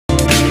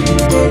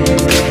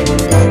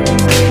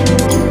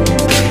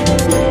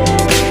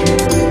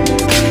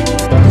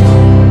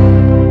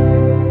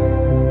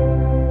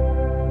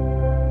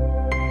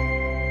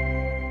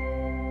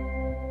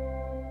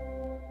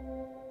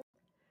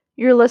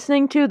You're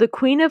listening to the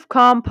Queen of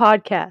Comm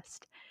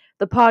podcast,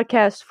 the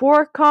podcast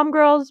for comm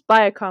girls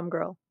by a comm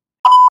girl.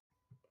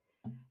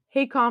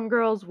 Hey, comm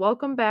girls,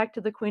 welcome back to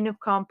the Queen of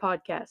Comm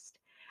podcast.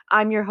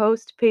 I'm your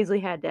host,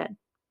 Paisley Haddad.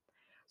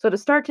 So, to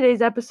start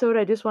today's episode,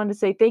 I just wanted to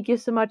say thank you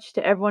so much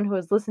to everyone who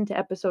has listened to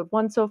episode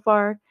 1 so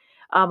far.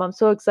 I'm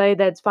so excited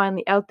that it's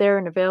finally out there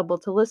and available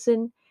to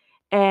listen,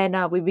 and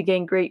we've been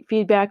getting great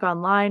feedback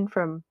online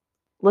from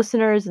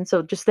listeners, and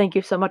so just thank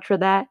you so much for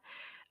that.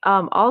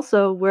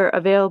 Also, we're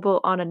available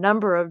on a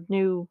number of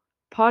new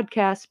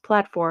podcast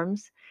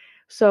platforms.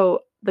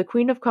 So, the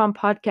Queen of Comm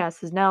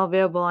podcast is now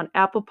available on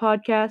Apple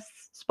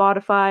Podcasts,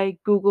 Spotify,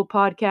 Google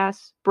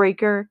Podcasts,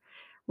 Breaker,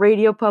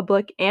 Radio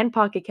Public, and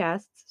Pocket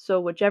Casts.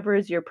 So, whichever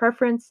is your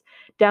preference,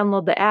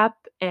 download the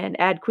app and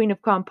add Queen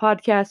of Comm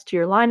podcast to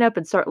your lineup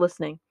and start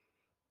listening.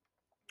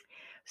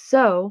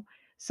 So,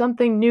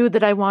 something new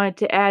that I wanted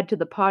to add to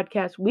the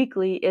podcast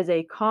weekly is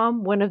a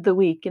comm win of the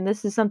week. And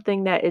this is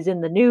something that is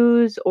in the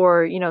news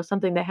or,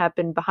 something that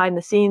happened behind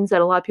the scenes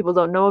that a lot of people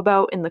don't know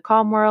about in the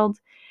comm world.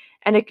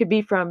 And it could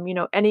be from,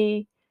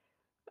 any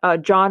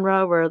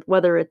genre,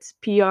 whether it's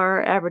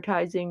PR,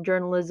 advertising,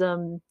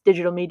 journalism,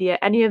 digital media,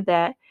 any of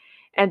that.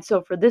 And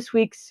so for this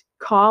week's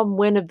comm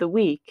win of the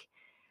week,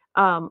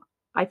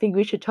 I think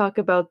we should talk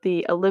about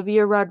the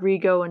Olivia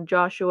Rodrigo and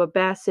Joshua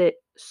Bassett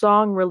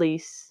song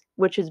release,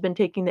 which has been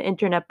taking the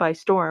internet by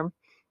storm.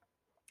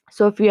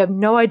 So if you have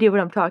no idea what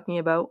I'm talking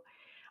about,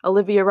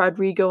 Olivia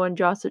Rodrigo and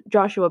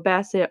Joshua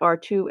Bassett are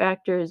two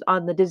actors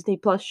on the Disney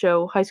Plus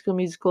show High School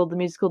Musical,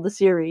 the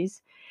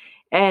series.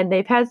 And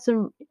they've had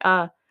some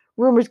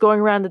rumors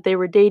going around that they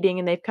were dating,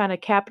 and they've kind of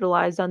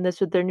capitalized on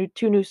this with their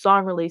two new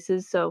song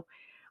releases. So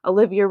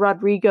Olivia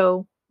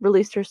Rodrigo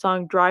released her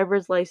song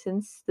Driver's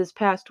License this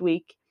past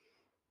week.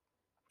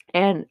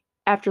 And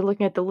after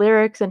looking at the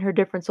lyrics and her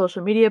different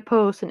social media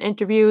posts and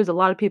interviews, a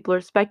lot of people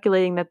are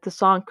speculating that the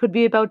song could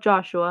be about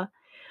Joshua.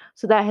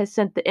 So that has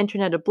sent the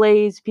internet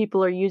ablaze.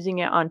 People are using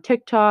it on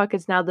TikTok.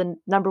 It's now the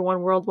number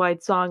one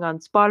worldwide song on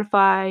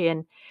Spotify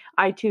and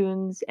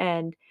iTunes.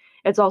 And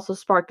it's also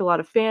sparked a lot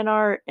of fan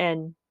art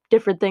and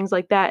different things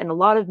like that and a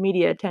lot of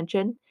media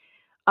attention.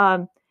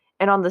 And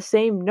on the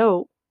same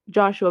note,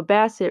 Joshua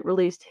Bassett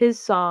released his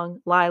song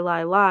Lie,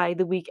 Lie, Lie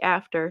the week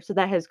after. So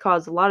that has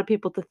caused a lot of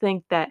people to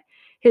think that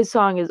his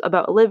song is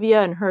about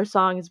Olivia and her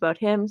song is about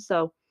him.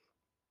 So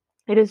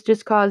it has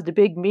just caused a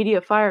big media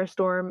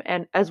firestorm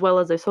and as well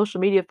as a social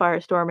media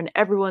firestorm, and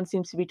everyone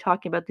seems to be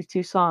talking about these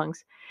two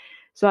songs.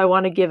 So I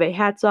want to give a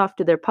hats off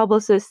to their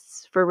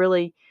publicists for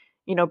really,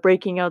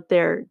 breaking out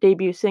their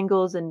debut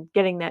singles and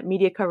getting that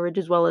media coverage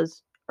as well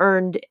as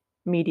earned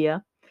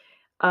media,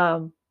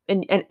 and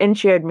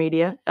shared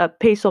media.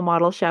 Peso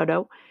model shout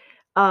out.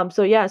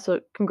 So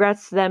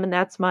congrats to them, and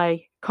that's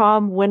my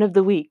comm win of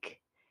the week.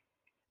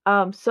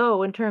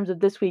 So in terms of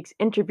this week's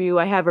interview,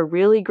 I have a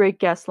really great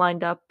guest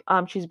lined up.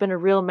 She's been a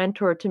real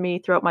mentor to me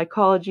throughout my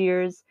college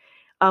years.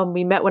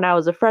 We met when I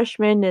was a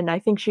freshman, and I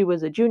think she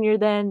was a junior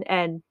then,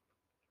 and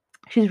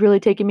she's really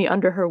taken me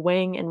under her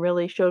wing and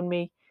really showed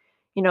me,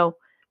 you know,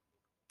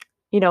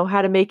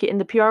 how to make it in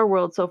the PR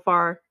world so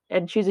far.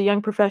 And she's a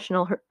young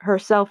professional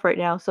herself right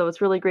now, so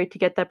it's really great to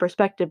get that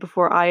perspective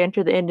before I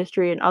enter the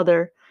industry and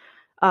other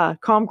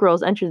comm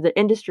girls enter the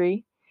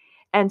industry.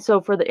 And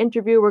so for the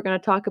interview, we're going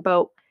to talk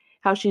about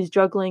how she's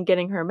juggling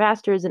getting her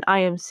master's in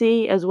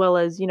IMC as well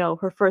as,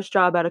 her first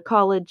job out of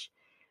college.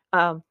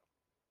 Um,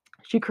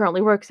 she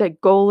currently works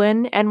at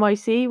Golan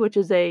NYC, which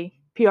is a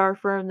PR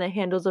firm that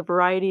handles a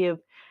variety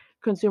of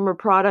consumer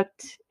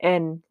product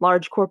and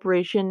large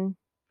corporation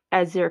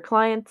as their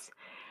clients.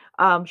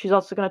 She's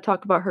also going to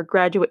talk about her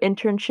graduate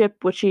internship,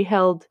 which she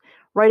held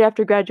right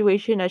after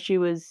graduation as she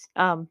was,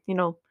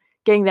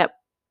 getting that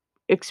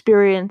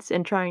experience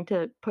and trying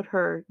to put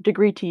her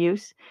degree to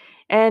use.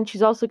 And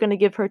she's also going to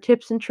give her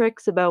tips and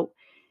tricks about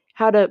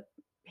how to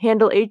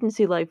handle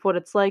agency life, what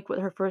it's like, what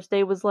her first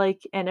day was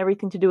like, and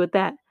everything to do with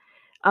that.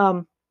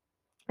 Um,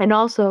 and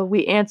also,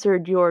 we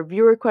answered your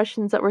viewer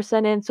questions that were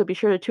sent in, so be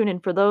sure to tune in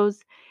for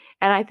those.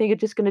 And I think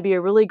it's just going to be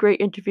a really great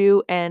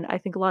interview, and I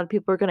think a lot of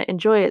people are going to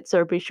enjoy it.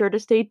 So be sure to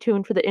stay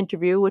tuned for the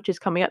interview, which is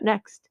coming up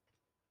next.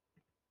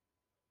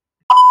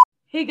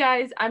 Hey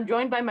guys, I'm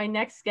joined by my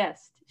next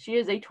guest. She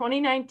is a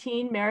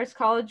 2019 Marist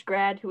College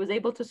grad who was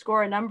able to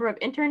score a number of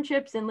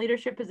internships and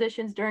leadership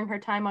positions during her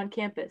time on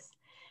campus.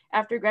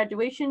 After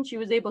graduation, she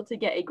was able to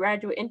get a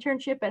graduate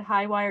internship at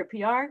Highwire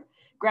PR,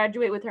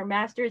 graduate with her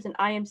master's in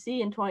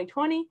IMC in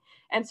 2020,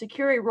 and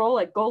secure a role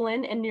at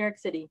Golan in New York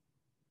City.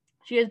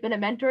 She has been a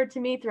mentor to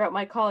me throughout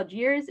my college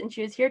years, and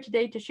she is here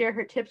today to share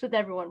her tips with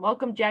everyone.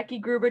 Welcome, Jackie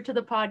Gruber, to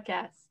the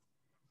podcast.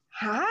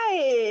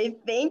 Hi,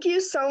 thank you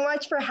so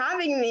much for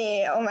having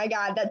me. Oh my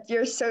God,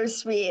 you're so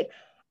sweet.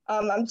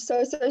 I'm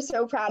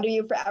so proud of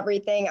you for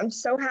everything. I'm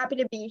so happy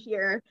to be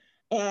here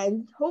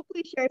and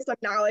hopefully share some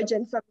knowledge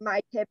and some of my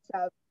tips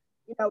of,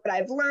 what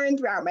I've learned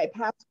throughout my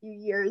past few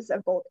years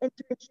of both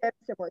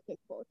internships and working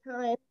full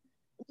time.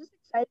 I'm just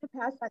excited to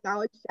pass that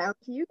knowledge down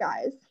to you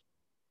guys.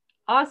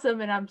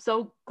 Awesome, and I'm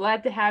so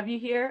glad to have you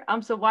here.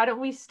 So why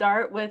don't we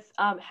start with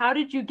how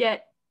did you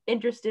get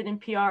interested in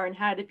PR and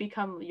how did it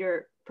become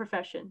your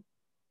profession?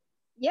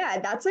 Yeah,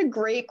 that's a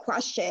great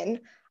question.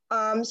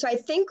 So I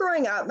think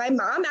growing up, my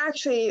mom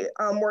actually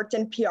worked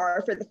in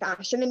PR for the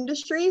fashion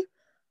industry.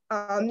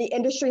 The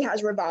industry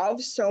has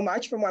revolved so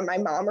much from when my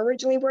mom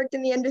originally worked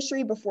in the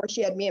industry before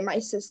she had me and my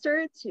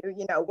sister to,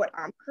 what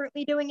I'm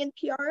currently doing in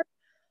PR.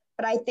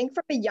 But I think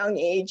from a young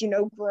age,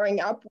 growing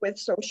up with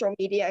social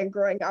media and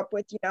growing up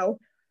with,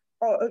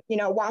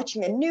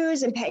 watching the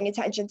news and paying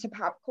attention to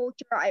pop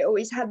culture, I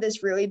always had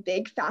this really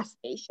big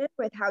fascination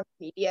with how the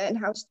media and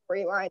how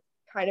storylines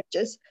kind of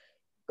just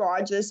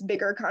gauge this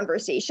bigger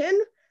conversation.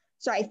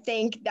 So I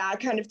think that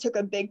kind of took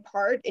a big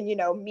part in,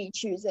 me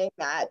choosing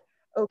that,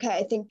 okay,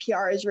 I think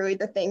PR is really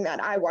the thing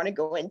that I want to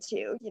go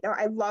into.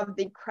 I love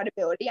the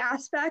credibility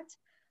aspect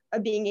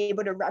of being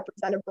able to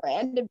represent a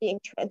brand and being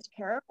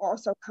transparent,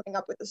 also coming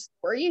up with a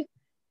story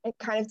and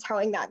kind of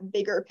telling that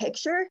bigger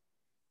picture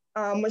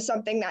was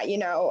something that,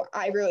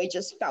 I really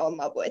just fell in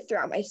love with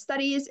throughout my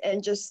studies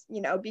and just,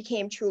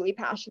 became truly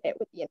passionate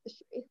with the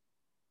industry.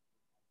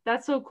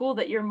 That's so cool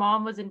that your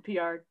mom was in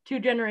PR, two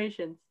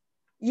generations.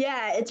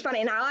 Yeah, it's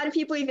funny. Not a lot of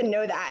people even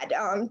know that.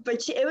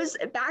 But it was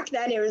back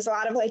then, it was a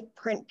lot of like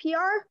print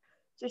PR.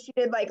 So she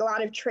did like a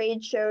lot of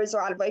trade shows, a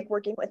lot of like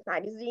working with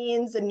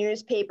magazines and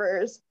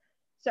newspapers.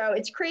 So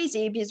it's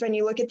crazy because when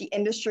you look at the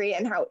industry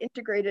and how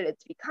integrated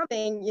it's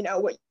becoming,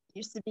 what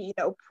used to be,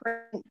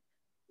 print,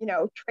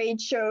 trade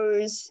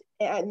shows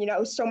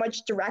and, so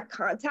much direct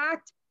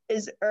contact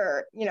is,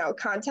 or,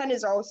 content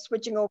is all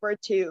switching over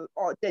to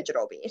all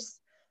digital based.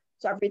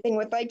 So everything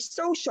with like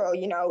social,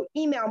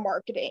 email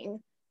marketing,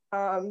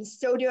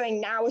 still doing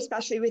now,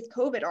 especially with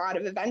COVID, a lot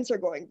of events are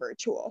going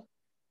virtual.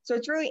 So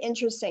it's really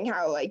interesting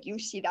how like you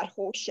see that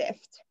whole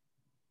shift.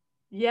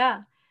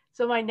 Yeah.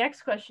 So my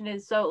next question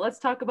is, so let's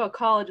talk about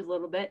college a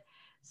little bit.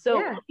 So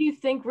Yeah, what do you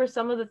think were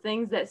some of the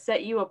things that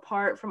set you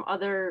apart from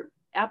other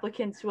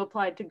applicants who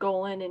applied to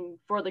Golan and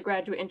for the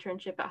graduate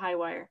internship at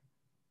Highwire?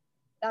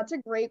 that's a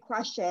great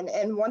question.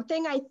 And one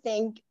thing I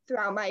think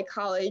throughout my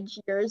college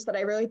years that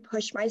I really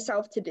pushed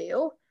myself to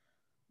do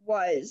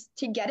was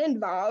to get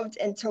involved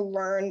and to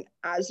learn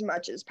as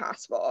much as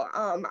possible.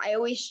 I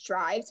always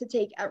strive to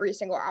take every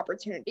single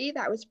opportunity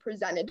that was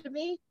presented to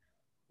me,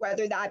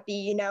 whether that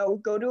be,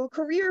 go to a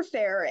career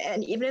fair.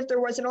 And even if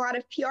there wasn't a lot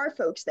of PR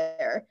folks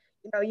there,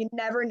 you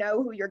never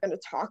know who you're going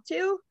to talk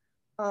to.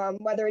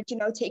 Whether it's,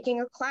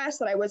 taking a class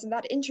that I wasn't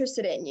that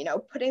interested in,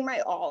 putting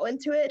my all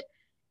into it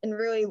and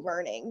really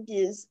learning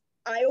because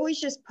I always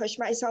just push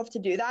myself to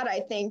do that. I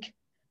think,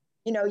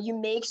 you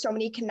make so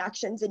many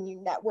connections and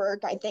you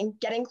network. I think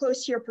getting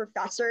close to your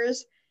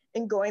professors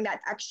and going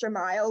that extra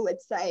mile,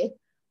 let's say,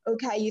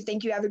 okay, you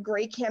think you have a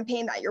great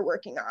campaign that you're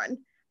working on.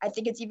 I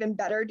think it's even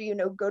better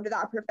to, go to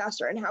that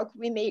professor and how can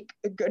we make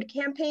a good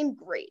campaign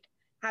great?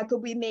 How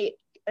could we make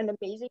an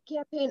amazing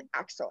campaign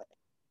excellent?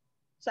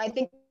 So I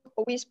think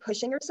always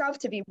pushing yourself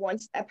to be one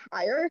step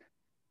higher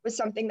was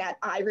something that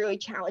I really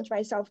challenged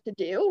myself to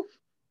do.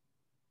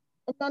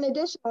 And then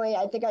additionally,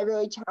 I think I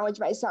really challenged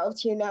myself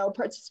to,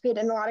 participate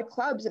in a lot of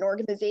clubs and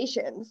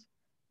organizations.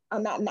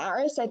 At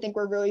Maris, I think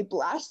we're really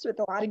blessed with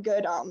a lot of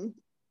good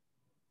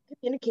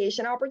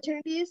communication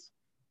opportunities.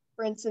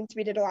 For instance,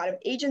 we did a lot of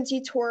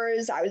agency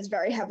tours. I was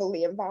very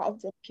heavily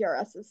involved in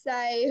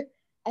PRSSA.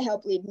 I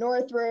helped lead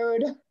North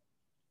Road.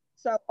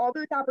 So all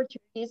those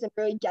opportunities and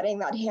really getting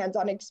that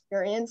hands-on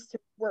experience to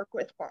work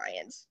with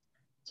clients,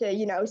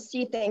 to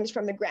see things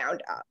from the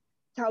ground up,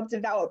 to help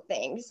develop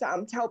things,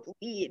 to help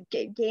lead,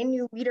 gain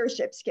new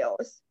leadership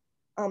skills.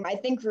 I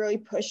think really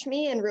pushed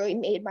me and really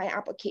made my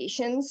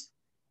applications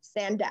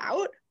stand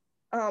out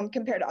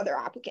compared to other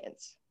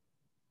applicants.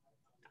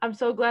 I'm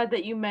so glad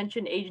that you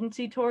mentioned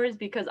agency tours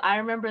because I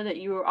remember that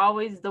you were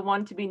always the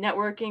one to be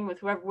networking with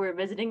whoever we are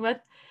visiting with.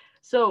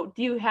 So,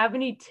 do you have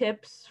any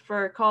tips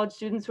for college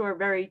students who are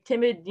very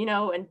timid,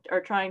 and are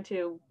trying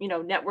to,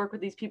 network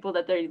with these people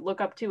that they look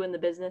up to in the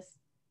business?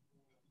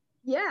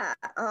 Yeah,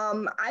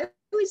 I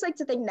always like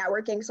to think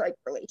networking is like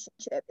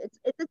relationship. It's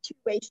a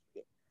two-way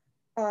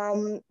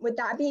street. With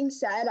that being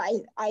said,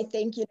 I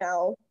think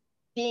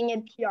being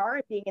in PR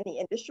and being in the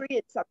industry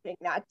is something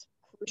that's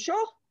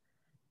crucial.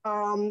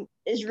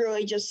 Is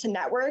really just to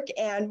network.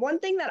 And one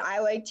thing that I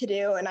like to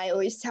do, and I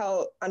always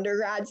tell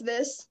undergrads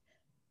this,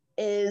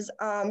 is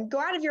go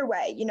out of your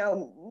way.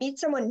 Meet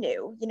someone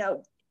new.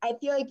 I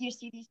feel like you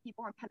see these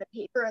people on pen and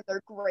paper and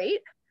they're great,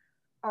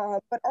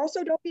 but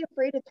also don't be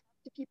afraid to talk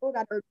to people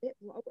that are a bit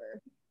lower.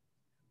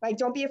 Like,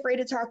 don't be afraid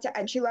to talk to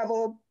entry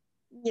level,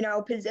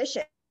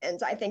 positions.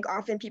 I think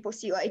often people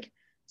see like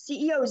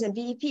CEOs and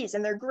VPs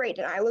and they're great,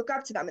 and I look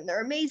up to them and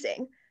they're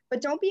amazing.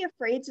 But don't be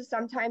afraid to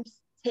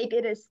sometimes take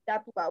it a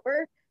step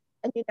lower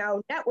and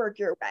network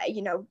your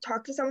way.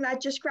 Talk to someone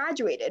that just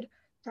graduated.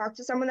 Talk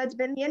to someone that's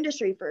been in the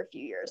industry for a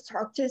few years.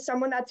 Talk to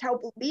someone that's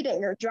helped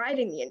leading or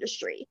driving the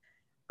industry.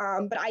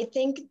 But I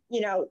think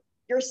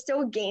you're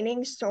still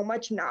gaining so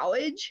much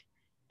knowledge,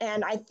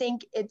 and I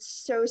think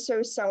it's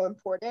so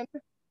important.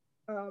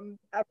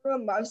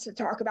 Everyone loves to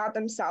talk about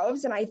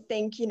themselves, and I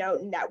think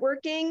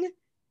networking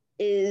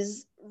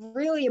is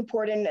really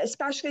important,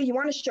 especially you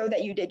want to show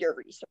that you did your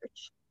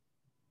research.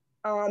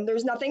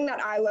 There's nothing that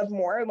I love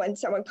more when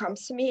someone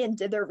comes to me and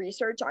did their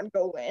research on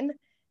Golin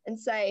and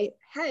say,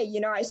 hey,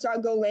 I saw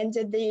Golin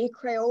did the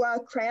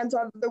Crayola Crayons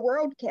of the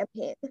World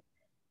campaign.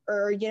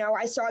 Or,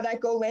 I saw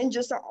that Golin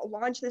just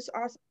launched this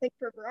awesome thing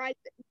for Verizon.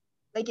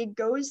 Like, it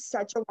goes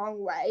such a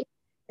long way.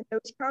 And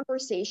those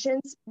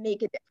conversations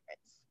make a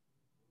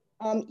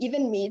difference.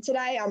 Even me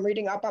today, I'm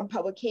reading up on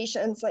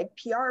publications like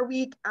PR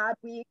Week, Ad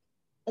Week,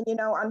 and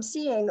I'm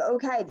seeing,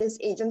 okay, this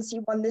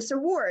agency won this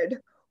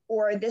award,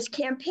 or this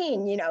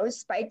campaign,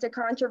 spiked a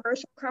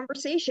controversial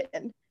conversation.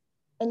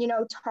 And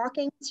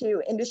talking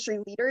to industry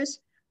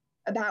leaders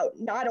about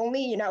not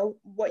only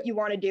what you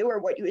want to do or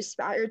what you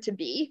aspire to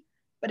be,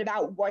 but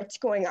about what's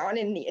going on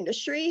in the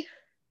industry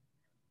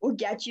will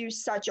get you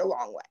such a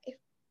long way.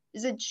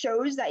 Because it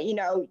shows that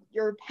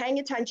you're paying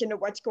attention to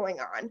what's going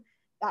on,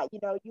 that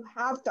you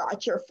have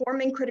thoughts, you're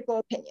forming critical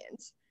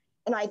opinions,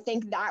 and I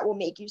think that will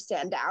make you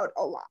stand out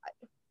a lot.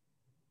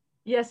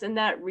 Yes, and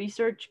that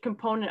research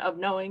component of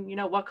knowing,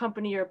 what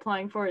company you're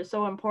applying for is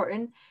so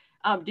important.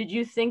 Did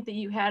you think that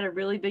you had a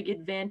really big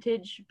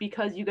advantage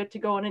because you get to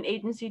go on an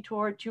agency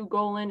tour to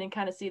Golan and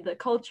kind of see the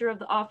culture of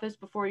the office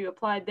before you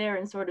applied there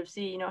and sort of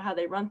see, how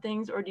they run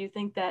things? Or do you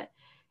think that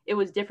it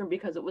was different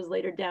because it was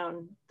later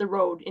down the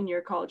road in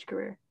your college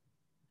career?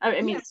 I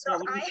Yeah, mean, so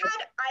I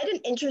had an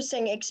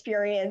interesting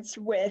experience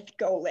with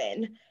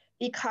Golin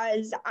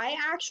because I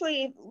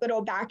actually,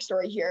 little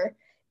backstory here,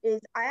 is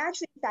I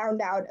actually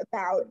found out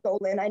about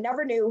Golin. I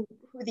never knew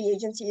who the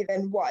agency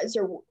even was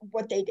or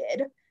what they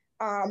did.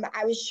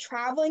 I was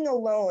traveling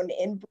alone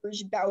in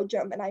Bruges,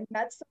 Belgium, and I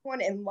met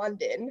someone in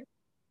London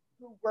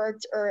who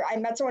worked, or I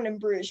met someone in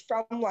Bruges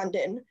from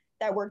London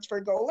that worked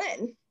for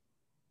Golin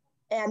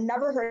and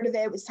never heard of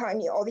it, was telling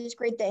me all these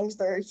great things.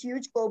 They're a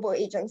huge global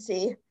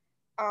agency.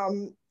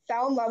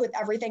 Fell in love with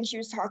everything she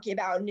was talking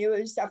about, knew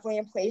it was definitely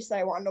a place that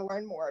I wanted to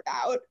learn more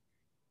about.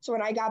 So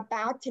when I got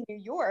back to New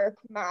York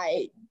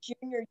my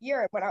junior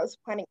year, when I was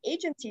planning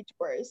agency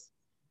tours,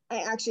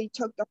 I actually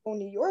took the whole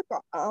New York,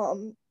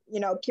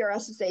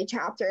 PRSSA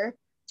chapter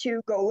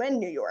to Golin,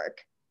 New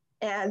York.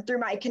 And through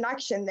my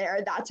connection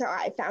there, that's how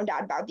I found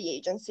out about the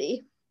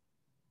agency.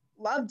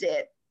 Loved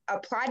it,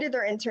 applied to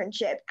their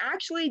internship,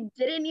 actually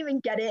didn't even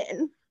get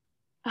in.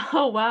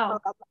 oh, wow.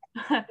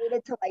 Made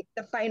it to like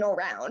the final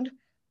round.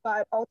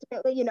 But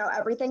ultimately,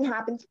 everything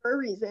happens for a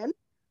reason.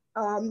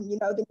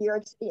 The New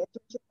York City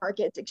internship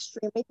market is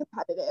extremely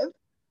competitive.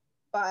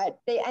 But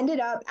they ended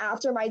up,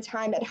 after my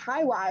time at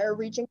Highwire,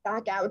 reaching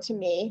back out to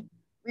me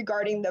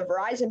regarding the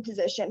Verizon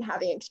position,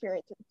 having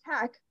experience in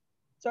tech.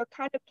 So it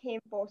kind of came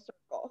full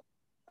circle.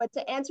 But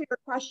to answer your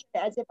question,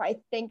 as if I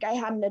think I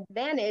had an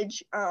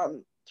advantage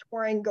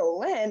touring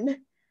Golin,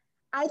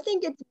 I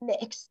think it's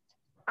mixed.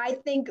 I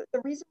think the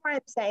reason why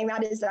I'm saying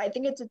that is that I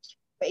think it's a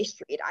two-way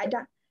street.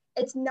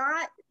 It's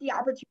not the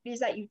opportunities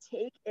that you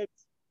take,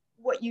 it's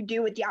what you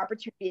do with the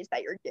opportunities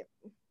that you're given.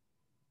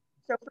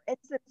 So for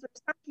instance,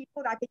 there's some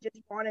people that could just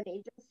go on an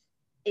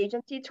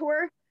agency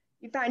tour.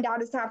 You find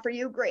out it's not for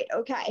you, great,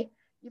 okay.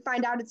 You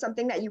find out it's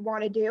something that you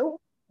want to do.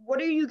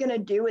 What are you going to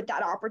do with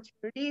that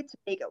opportunity to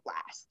make it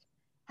last?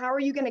 How are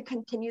you going to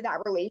continue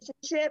that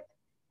relationship?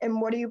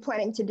 And what are you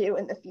planning to do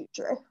in the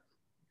future?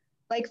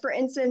 Like for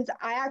instance,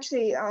 I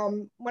actually,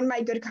 one of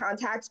my good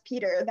contacts,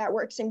 Peter, that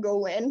works in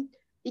Golin,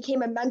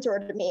 became a mentor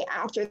to me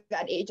after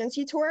that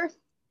agency tour.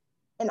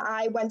 And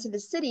I went to the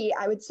city,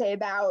 I would say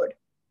about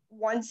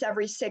once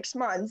every 6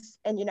 months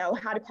and,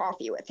 had a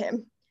coffee with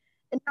him.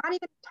 And not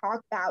even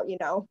talk about,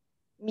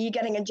 me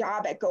getting a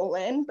job at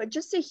Golin, but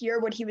just to hear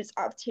what he was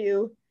up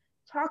to,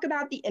 talk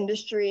about the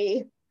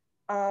industry,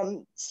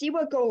 see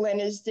what Golin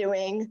is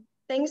doing,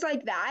 things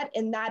like that.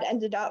 And that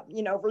ended up,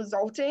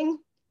 resulting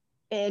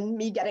in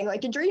me getting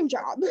like a dream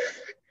job.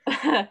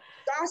 It's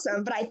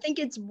awesome, but I think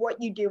it's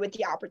what you do with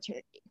the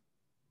opportunity.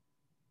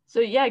 So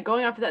yeah,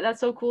 going off of that,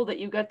 that's so cool that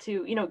you got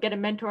to, get a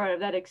mentor out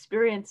of that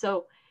experience.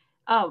 So,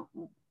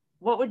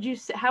 what would you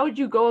say, how would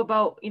you go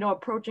about,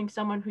 approaching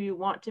someone who you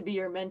want to be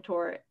your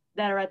mentor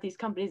that are at these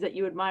companies that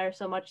you admire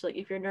so much? Like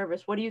if you're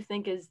nervous, what do you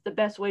think is the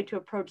best way to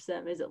approach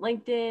them? Is it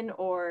LinkedIn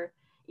or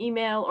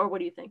email, or what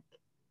do you think?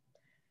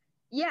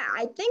 Yeah,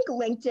 I think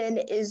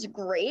LinkedIn is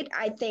great.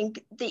 I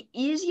think the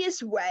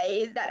easiest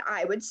way that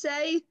I would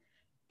say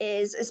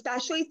is,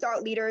 especially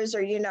thought leaders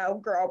or,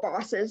 girl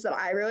bosses that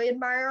I really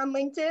admire on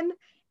LinkedIn,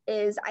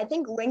 is I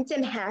think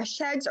LinkedIn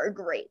hashtags are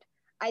great.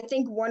 I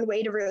think one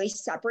way to really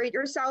separate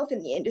yourself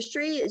in the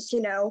industry is,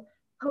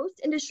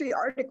 post industry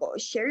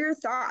articles, share your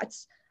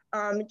thoughts,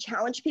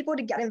 challenge people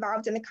to get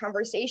involved in the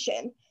conversation.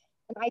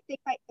 And I think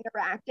by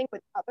interacting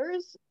with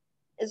others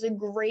is a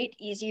great,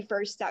 easy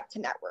first step to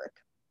network.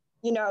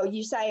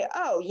 You say,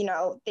 oh,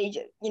 they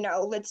just,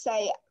 let's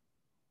say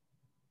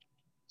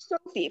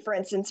Sophie, for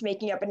instance,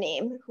 making up a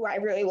name, who I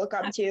really look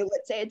up to.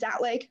 Let's say it's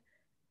at like,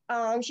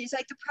 she's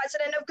like the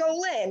president of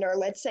Golin, or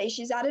let's say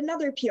she's at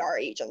another PR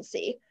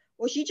agency.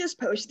 Well, she just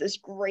posted this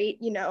great,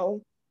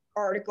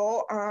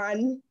 article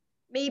on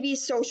maybe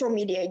social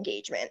media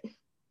engagement.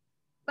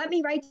 Let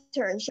me write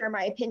to her and share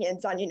my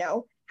opinions on,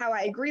 how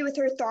I agree with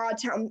her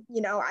thoughts, how,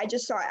 I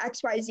just saw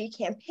XYZ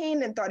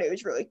campaign and thought it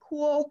was really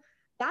cool.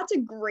 that's a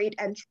great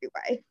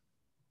entryway.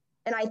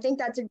 And I think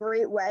that's a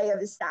great way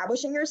of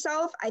establishing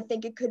yourself. I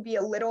think it could be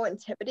a little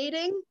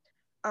intimidating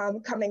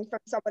coming from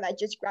someone that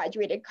just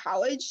graduated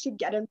college to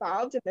get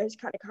involved in those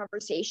kind of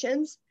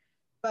conversations.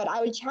 But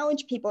I would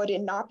challenge people to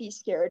not be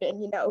scared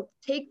and,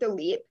 take the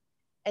leap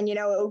and,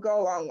 it'll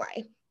go a long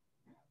way.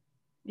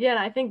 Yeah, and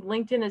I think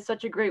LinkedIn is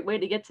such a great way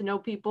to get to know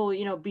people,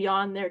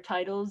 beyond their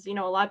titles. A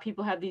lot of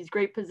people have these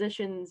great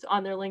positions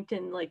on their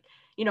LinkedIn, like,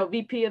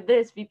 VP of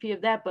this, VP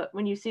of that. But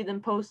when you see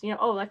them post,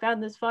 oh, I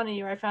found this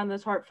funny or I found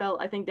this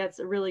heartfelt, I think that's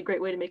a really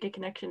great way to make a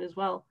connection as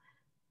well.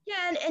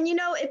 Yeah, and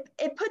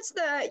it puts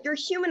you're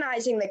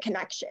humanizing the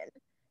connection.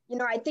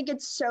 I think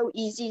it's so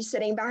easy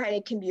sitting behind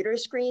a computer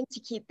screen to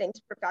keep things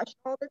professional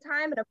all the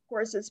time. And of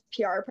course, as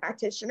PR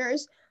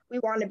practitioners, we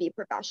want to be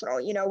professional.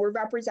 We're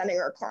representing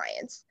our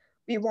clients.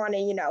 We want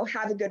to,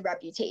 have a good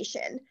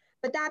reputation.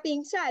 But that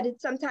being said,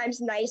 it's sometimes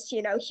nice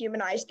to,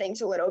 humanize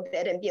things a little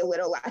bit and be a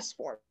little less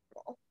formal.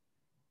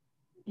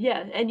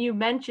 Yeah, and you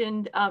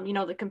mentioned,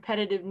 the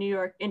competitive New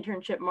York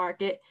internship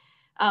market.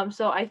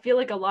 So I feel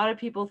like a lot of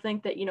people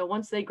think that,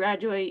 once they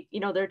graduate,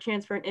 their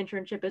chance for an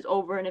internship is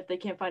over. And if they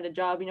can't find a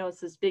job,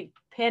 it's this big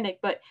panic.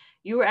 But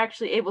you were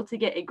actually able to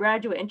get a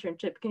graduate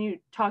internship. Can you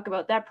talk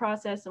about that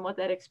process and what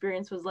that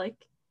experience was like?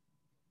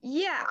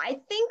 Yeah,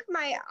 I think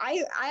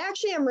I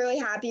actually am really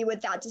happy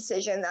with that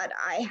decision that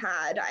I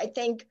had. I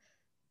think,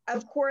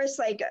 of course,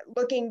 like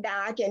looking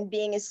back and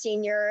being a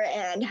senior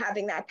and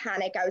having that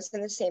panic, I was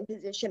in the same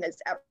position as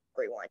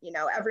everyone.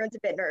 Everyone's a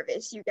bit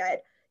nervous. You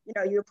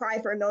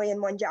apply for a million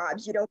and one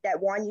jobs, you don't get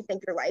one, you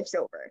think your life's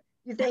over.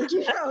 You think,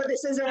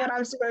 this isn't what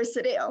I'm supposed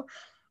to do.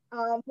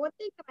 One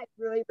thing that I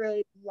really,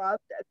 really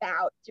loved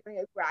about doing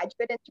a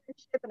graduate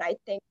internship, and I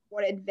think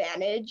one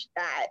advantage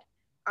that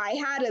I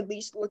had, at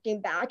least looking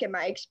back at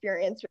my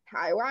experience with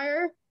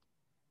Highwire,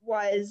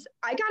 was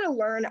I got to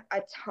learn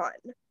a ton.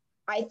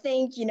 I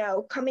think,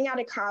 coming out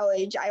of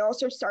college, I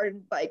also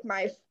started like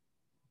my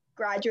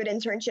graduate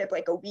internship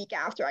like a week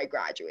after I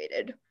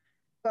graduated.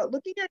 But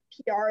looking at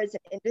PR as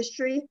an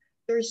industry,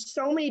 there's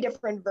so many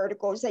different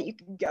verticals that you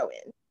can go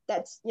in.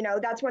 That's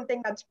one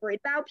thing that's great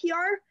about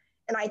PR.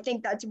 And I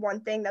think that's one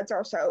thing that's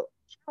also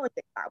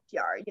challenging about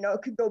PR.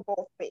 It could go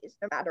both ways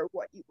no matter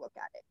what you look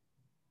at it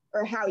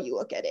or how you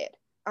look at it.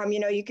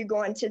 You could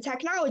go into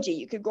technology,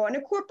 you could go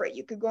into corporate,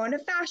 you could go into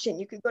fashion,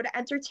 you could go to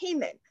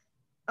entertainment.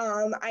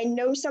 I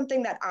know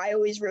something that I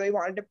always really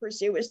wanted to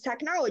pursue was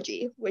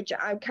technology, which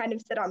I kind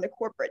of sit on the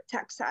corporate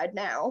tech side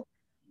now.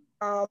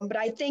 But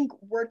I think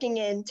working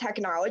in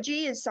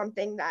technology is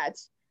something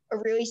that's a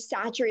really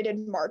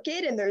saturated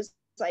market, and there's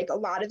like a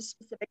lot of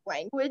specific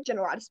language and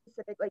a lot of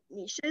specific like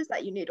niches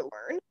that you need to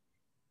learn.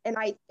 And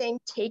I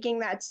think taking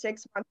that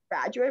 6-month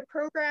graduate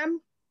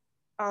program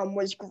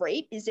was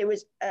great because it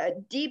was a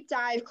deep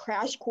dive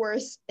crash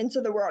course into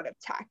the world of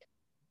tech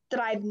that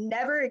I've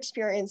never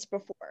experienced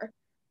before.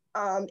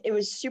 It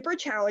was super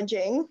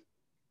challenging.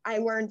 I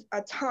learned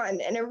a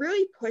ton, and it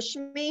really pushed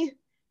me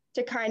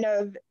to kind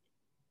of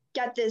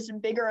get this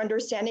bigger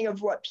understanding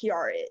of what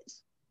PR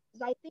is.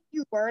 I think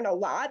you learn a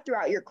lot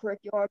throughout your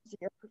curriculums and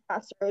your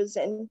professors,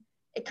 and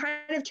it kind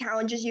of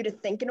challenges you to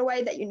think in a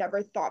way that you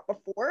never thought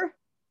before.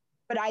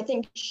 But I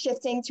think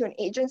shifting to an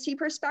agency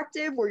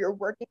perspective where you're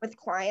working with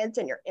clients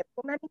and you're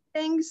implementing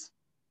things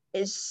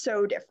is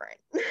so different.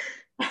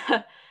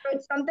 So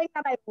it's something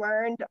that I've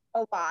learned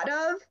a lot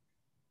of.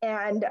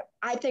 And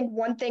I think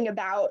one thing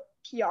about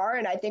PR,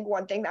 and I think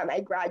one thing that my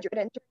graduate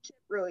internship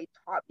really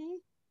taught me,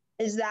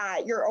 is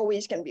that you're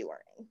always going to be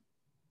learning.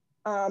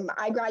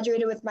 I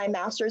graduated with my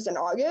master's in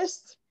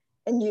August,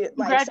 and you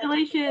like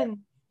Congratulations.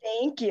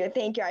 Thank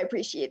you, I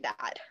appreciate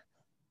that.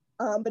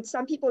 But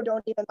some people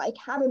don't even like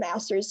have a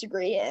master's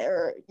degree,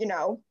 or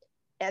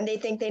and they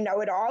think they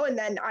know it all. And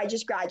then I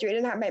just graduated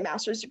and have my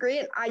master's degree,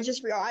 and I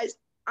just realized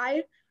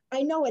I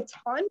know a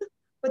ton,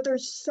 but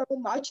there's so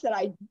much that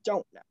I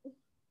don't know,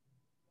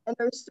 and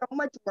there's so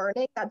much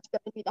learning that's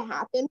going to need to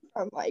happen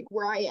from like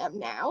where I am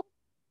now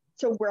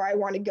to where I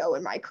want to go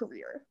in my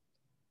career.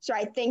 So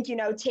I think,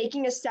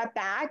 taking a step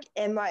back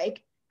and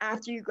like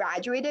after you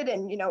graduated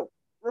and,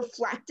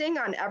 reflecting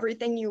on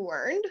everything you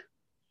learned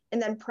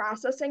and then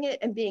processing it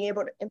and being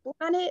able to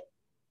implement it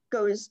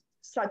goes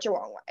such a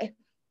long way.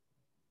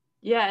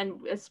 Yeah,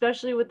 and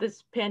especially with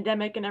this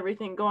pandemic and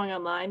everything going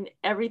online,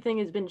 everything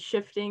has been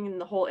shifting in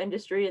the whole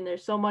industry, and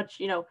there's so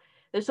much,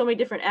 there's so many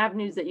different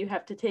avenues that you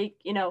have to take.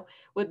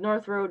 With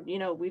North Road,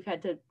 we've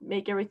had to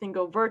make everything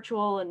go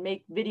virtual and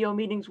make video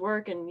meetings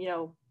work and,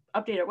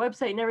 update our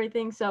website and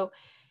everything. So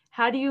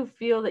how do you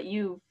feel that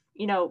you've,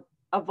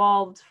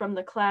 evolved from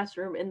the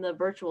classroom in the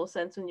virtual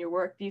sense in your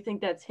work? Do you think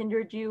that's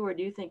hindered you, or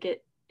do you think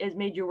it has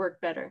made your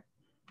work better?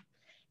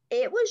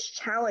 It was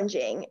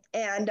challenging.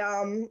 And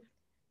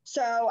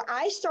so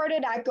I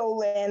started at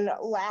GoLin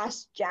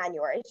last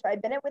January. So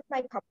I've been with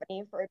my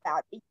company for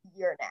about a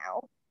year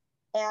now.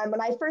 And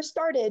when I first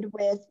started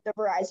with the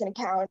Verizon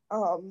account,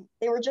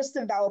 they were just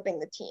developing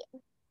the team.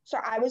 So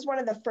I was one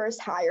of the first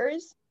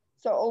hires.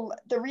 So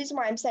the reason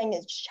why I'm saying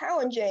it's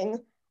challenging,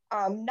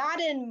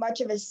 not in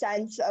much of a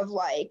sense of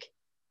like,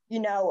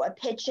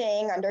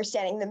 pitching,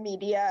 understanding the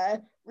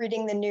media,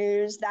 reading the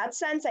news. That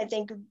sense, I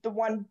think the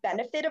one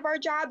benefit of our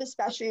job,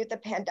 especially with the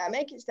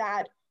pandemic, is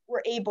that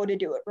we're able to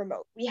do it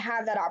remote. We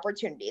have that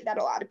opportunity that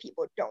a lot of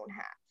people don't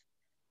have.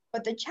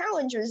 But the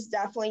challenge is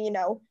definitely,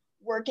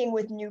 working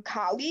with new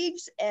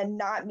colleagues and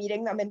not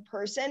meeting them in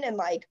person and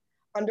like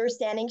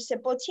understanding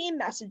simple team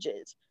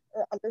messages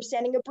or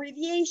understanding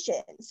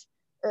abbreviations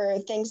or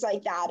things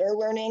like that, or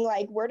learning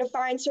like where to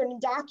find certain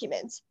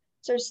documents.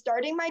 So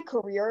starting my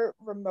career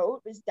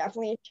remote was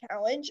definitely a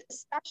challenge,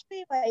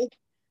 especially like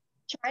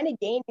trying to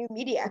gain new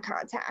media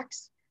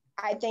contacts.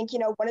 I think,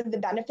 one of the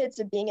benefits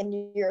of being in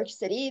New York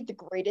City, the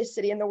greatest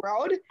city in the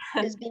world,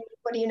 is being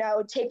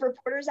able to, take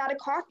reporters out of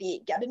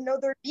coffee, get to know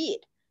their beat,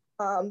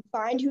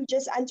 find who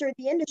just entered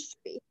the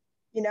industry,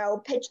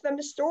 pitch them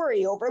a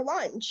story over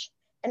lunch.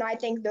 And I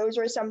think those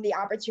are some of the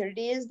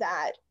opportunities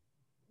that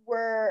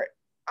were,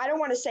 I don't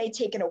want to say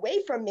taken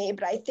away from me,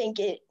 but I think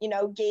it,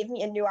 gave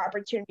me a new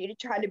opportunity to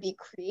try to be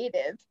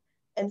creative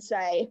and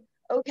say,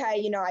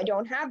 okay, I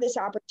don't have this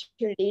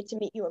opportunity to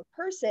meet you in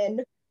person.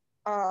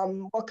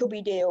 What could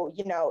we do,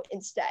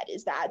 instead?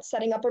 Is that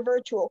setting up a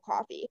virtual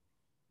coffee?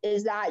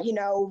 Is that,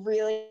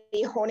 really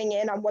honing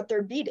in on what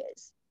their beat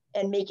is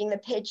and making the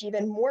pitch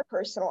even more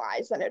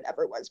personalized than it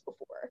ever was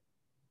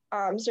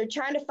before? So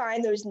trying to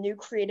find those new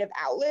creative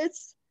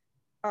outlets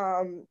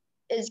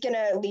is going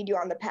to lead you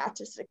on the path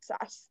to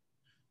success.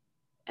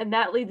 And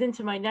that leads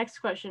into my next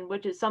question,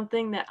 which is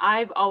something that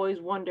I've always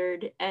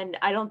wondered, and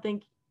I don't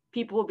think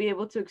people will be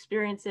able to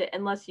experience it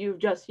unless you've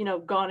just,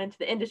 gone into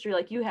the industry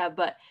like you have.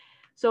 But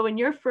so in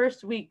your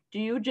first week, do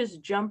you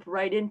just jump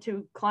right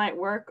into client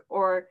work,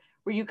 or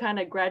were you kind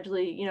of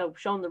gradually,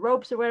 shown the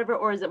ropes or whatever,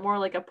 or is it more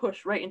like a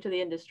push right into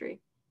the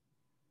industry?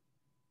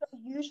 So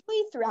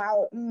usually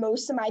throughout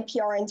most of my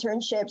PR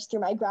internships, through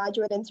my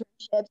graduate internships,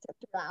 and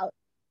throughout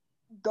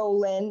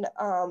Golan,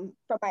 from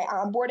my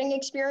onboarding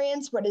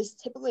experience, what has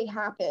typically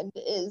happened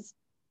is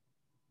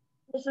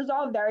this is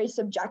all very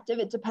subjective.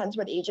 It depends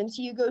what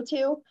agency you go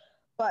to.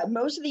 But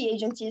most of the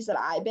agencies that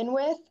I've been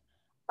with,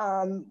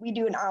 we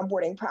do an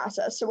onboarding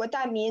process. So what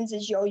that means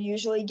is you'll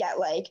usually get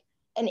like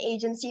an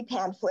agency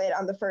pamphlet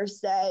on the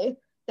first day.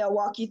 They'll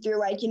walk you through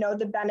like,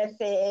 the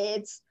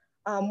benefits,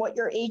 what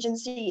your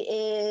agency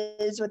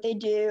is, what they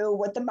do,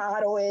 what the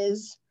model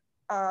is,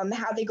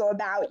 how they go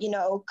about,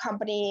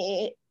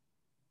 company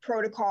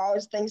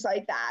protocols, things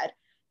like that.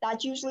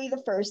 That's usually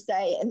the first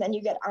day. And then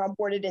you get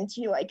onboarded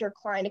into like your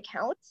client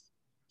accounts.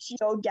 So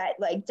you'll get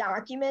like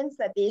documents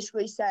that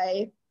basically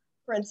say,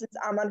 for instance,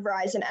 I'm on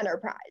Verizon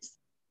Enterprise.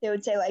 They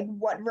would say like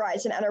what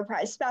Verizon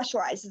Enterprise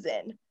specializes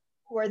in,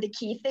 who are the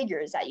key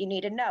figures that you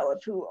need to know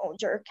of who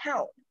owns your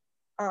account,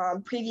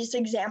 previous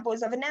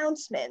examples of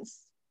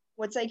announcements,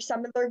 what's like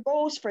some of their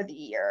goals for the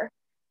year,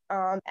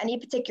 any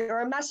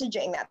particular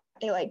messaging that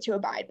they like to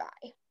abide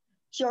by.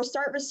 So you'll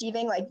start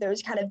receiving like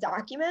those kind of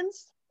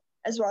documents,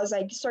 as well as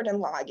like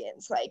certain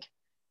logins. Like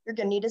you're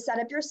going to need to set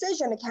up your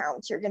Cision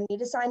accounts. You're going to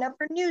need to sign up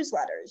for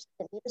newsletters.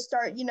 You need to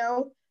start,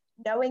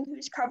 knowing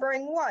who's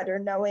covering what, or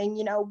knowing,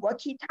 what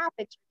key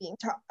topics are being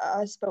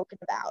spoken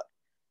about.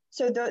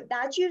 So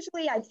that's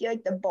usually, I feel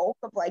like, the bulk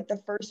of like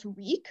the first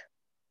week.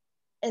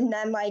 And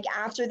then like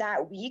after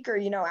that week, or,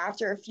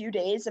 after a few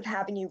days of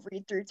having you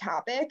read through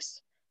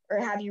topics or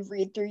have you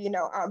read through,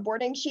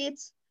 onboarding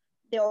sheets,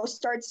 they'll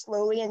start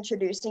slowly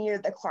introducing you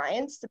to the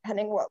clients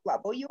depending what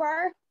level you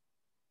are.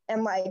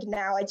 And like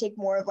now I take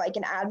more of like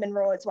an admin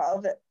role as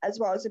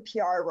well as a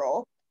PR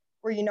role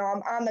where, I'm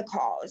on the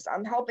calls,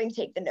 I'm helping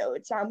take the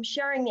notes, I'm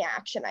sharing the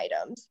action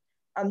items,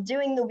 I'm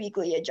doing the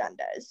weekly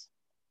agendas.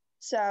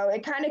 So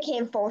it kind of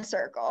came full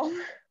circle.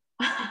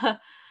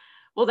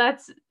 Well,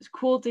 that's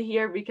cool to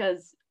hear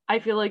because I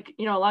feel like,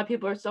 a lot of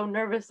people are so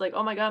nervous, like,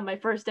 oh my God, my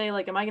first day,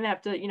 like, am I going to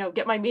have to,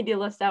 get my media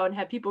list out and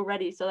have people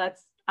ready? So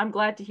I'm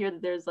glad to hear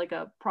that there's like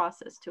a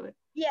process to it.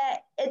 Yeah,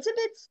 it's a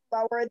bit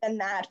slower than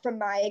that from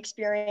my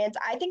experience.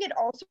 I think it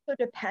also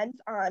depends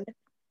on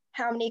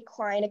how many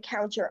client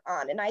accounts you're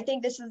on. And I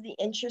think this is the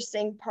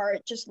interesting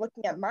part, just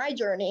looking at my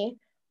journey,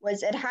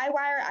 was at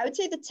Highwire, I would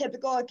say the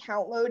typical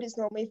account load is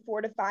normally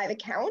 4 to 5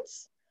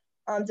 accounts,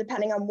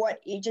 depending on what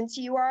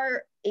agency you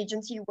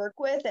work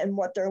with, and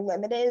what their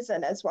limit is,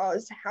 and as well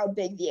as how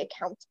big the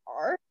accounts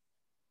are,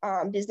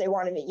 because they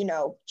want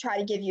to, try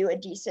to give you a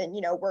decent,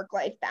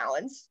 work-life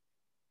balance.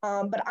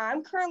 But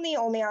I'm currently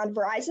only on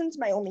Verizon's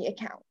my only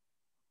account,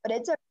 but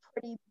it's a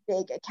pretty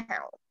big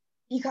account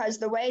because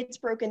the way it's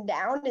broken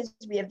down is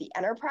we have the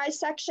enterprise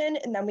section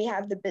and then we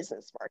have the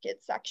business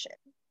market section.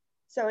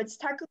 So it's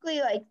technically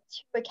like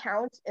 2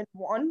 accounts in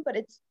one, but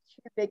it's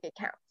 2 big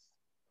accounts.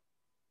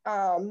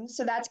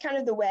 So that's kind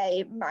of the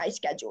way my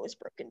schedule is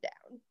broken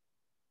down.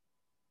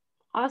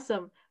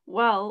 Awesome.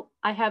 Well,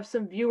 I have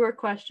some viewer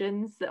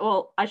questions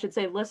I should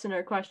say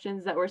listener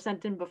questions that were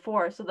sent in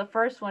before. So the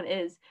first one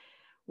is,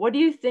 what do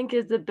you think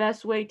is the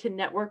best way to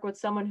network with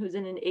someone who's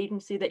in an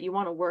agency that you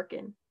want to work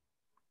in?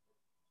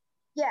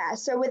 Yeah,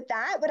 so with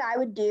that, what I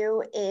would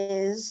do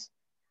is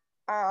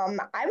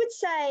I would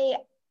say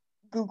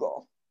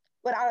Google.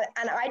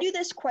 And I do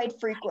this quite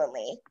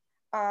frequently.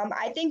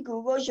 I think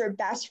Google's your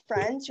best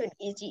friend to an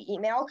easy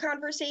email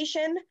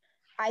conversation.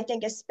 I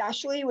think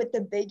especially with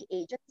the big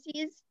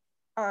agencies,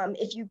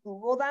 if you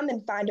Google them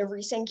and find a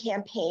recent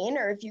campaign,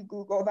 or if you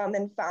Google them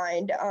and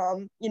find,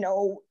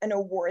 an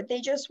award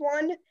they just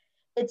won,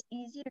 it's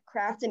easy to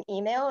craft an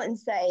email and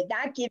say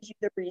that gives you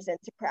the reason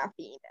to craft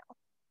the email.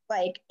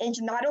 Like, and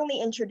not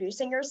only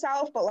introducing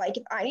yourself, but like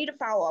if I need to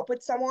follow up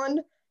with someone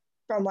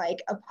from like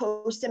a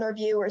post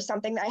interview or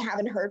something that I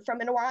haven't heard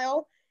from in a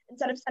while,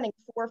 instead of sending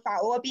 4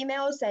 follow-up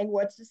emails saying,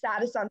 what's the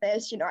status on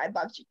this? I'd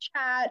love to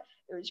chat.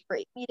 It was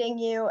great meeting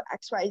you,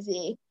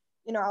 XYZ.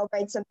 I'll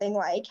write something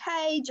like,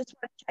 hey, just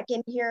want to check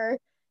in here.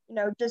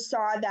 Just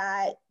saw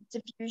that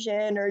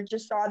Diffusion, or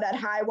just saw that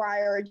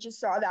Highwire, or just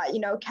saw that,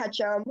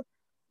 Ketchum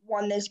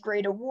won this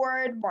great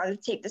award.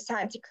 Wanted to take this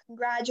time to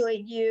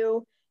congratulate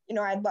you.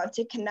 I'd love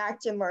to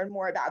connect and learn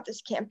more about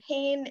this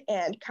campaign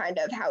and kind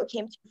of how it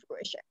came to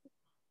fruition.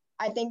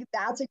 I think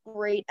that's a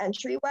great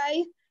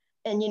entryway.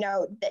 And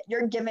that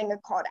you're giving a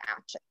call to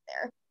action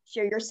there.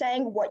 So you're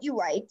saying what you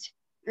liked.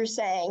 You're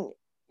saying,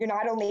 you're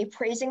not only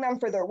praising them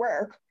for their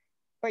work,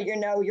 but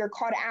your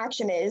call to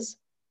action is,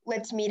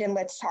 let's meet and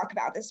let's talk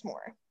about this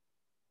more.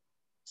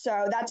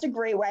 So that's a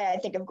great way, I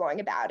think, of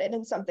going about it,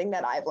 and something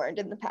that I've learned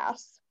in the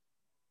past.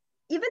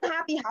 Even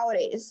happy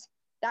holidays,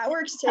 that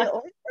works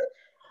too.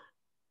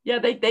 Yeah,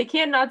 they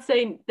cannot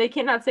say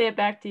it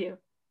back to you.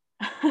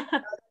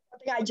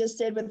 Something I just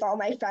did with all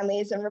my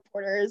friendlies and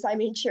reporters. I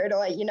made sure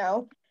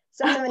to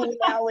send them an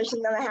email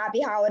wishing them a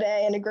happy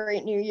holiday and a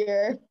great new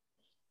year.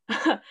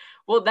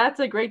 Well, that's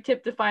a great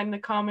tip to find the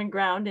common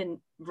ground. And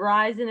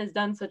Verizon has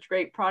done such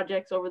great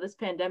projects over this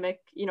pandemic.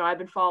 I've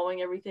been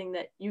following everything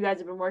that you guys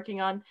have been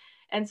working on.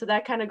 And so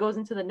that kind of goes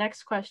into the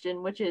next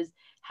question, which is,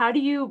 how do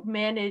you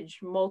manage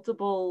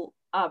multiple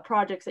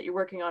projects that you're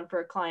working on for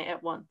a client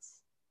at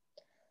once?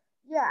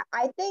 Yeah,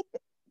 I think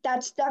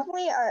that's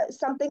definitely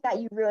something that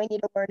you really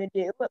need to learn to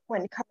do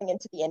when coming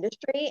into the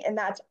industry. And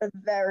that's a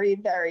very,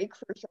 very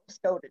crucial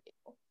skill to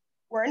do.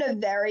 We're in a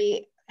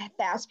very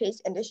fast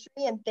paced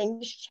industry, and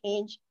things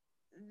change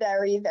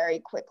very, very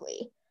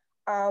quickly.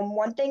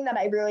 One thing that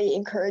I really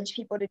encourage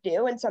people to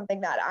do, and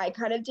something that I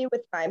kind of do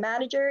with my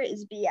manager,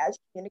 is be as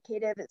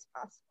communicative as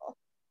possible.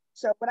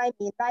 So, what I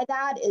mean by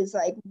that is,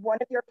 like, one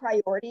of your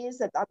priorities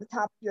that's on the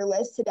top of your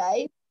list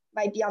today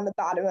might be on the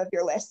bottom of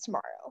your list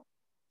tomorrow.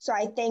 So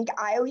I think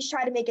I always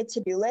try to make a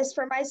to-do list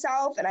for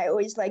myself, and I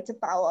always like to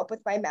follow up with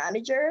my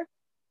manager,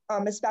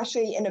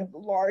 especially in a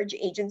large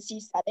agency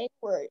setting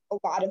where a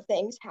lot of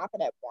things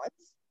happen at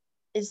once,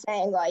 is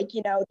saying, like,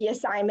 the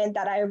assignment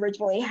that I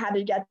originally had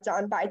to get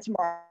done by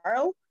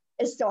tomorrow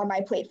is still on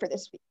my plate for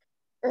this week,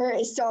 or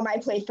is still on my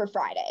plate for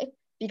Friday,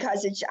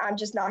 because I'm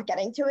just not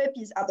getting to it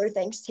because other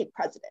things take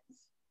precedence.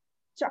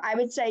 So I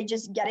would say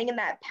just getting in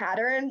that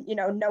pattern,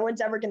 no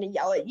one's ever going to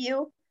yell at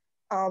you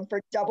for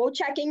double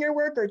checking your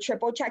work or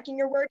triple checking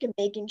your work and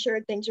making sure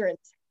things are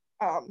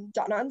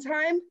done on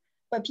time.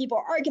 But people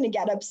are going to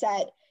get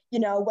upset,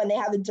 when they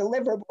have a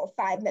deliverable of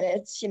 5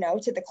 minutes, to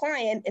the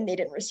client and they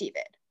didn't receive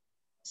it.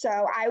 So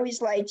I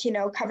always like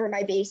to, cover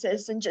my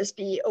bases and just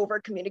be over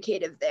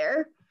communicative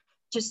there,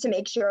 just to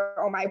make sure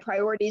all my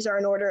priorities are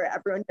in order,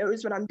 everyone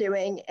knows what I'm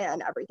doing,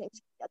 and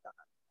everything's going to get done.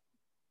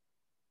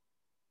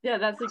 Yeah,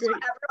 that's a great.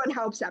 Everyone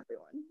helps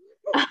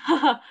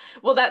everyone.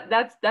 Well,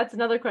 that's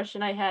another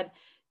question I had.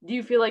 Do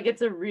you feel like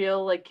it's a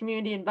real like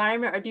community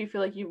environment, or do you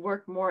feel like you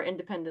work more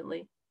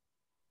independently?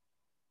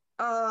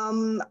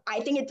 I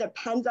think it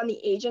depends on the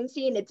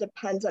agency and it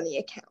depends on the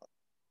account.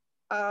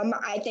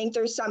 I think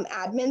there's some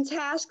admin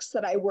tasks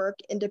that I work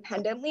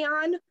independently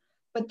on,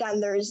 but then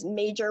there's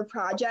major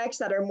projects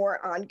that are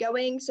more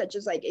ongoing, such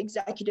as like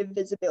executive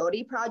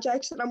visibility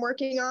projects that I'm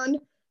working on,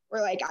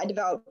 where like I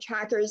develop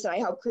trackers and I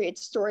help create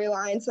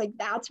storylines. Like,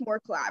 that's more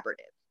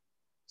collaborative.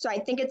 So I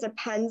think it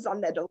depends on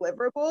the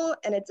deliverable,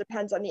 and it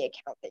depends on the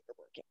account that you're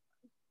working.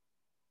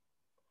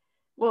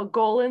 Well,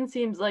 Golan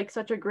seems like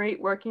such a great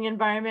working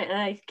environment,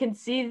 and I can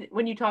see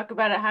when you talk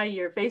about it how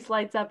your face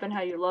lights up and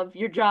how you love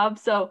your job.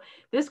 So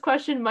this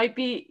question might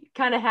be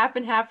kind of half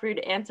and half for you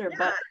to answer, Yeah.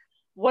 but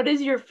what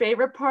is your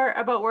favorite part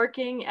about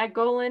working at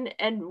Golan,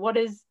 and what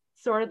is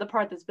sort of the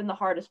part that's been the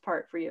hardest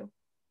part for you?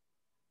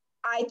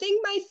 I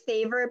think my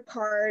favorite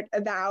part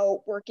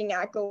about working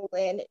at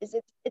Golan is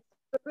it's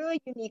a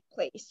really unique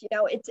place.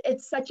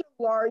 It's such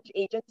a large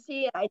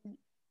agency, and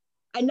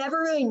I never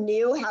really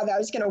knew how that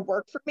was going to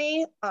work for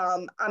me.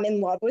 I'm in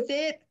love with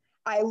it.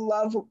 I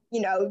love,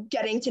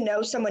 getting to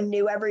know someone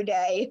new every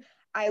day.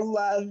 I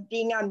love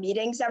being on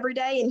meetings every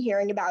day and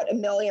hearing about a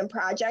million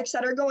projects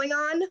that are going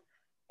on.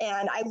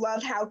 And I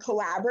love how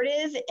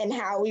collaborative and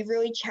how we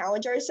really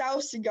challenge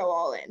ourselves to go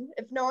all in.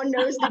 If no one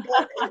knows no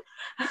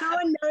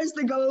one knows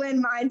the go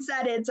in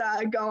mindset, it's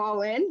go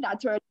all in.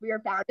 That's what we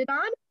are founded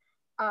on.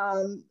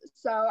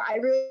 So I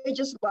really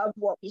just love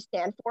what we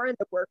stand for and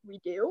the work we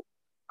do.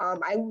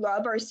 I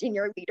love our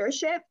senior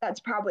leadership. That's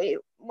probably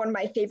one of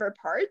my favorite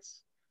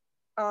parts.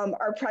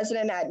 Our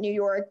president at New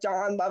York,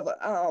 Dawn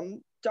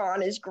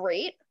is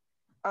great.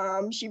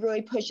 She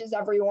really pushes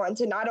everyone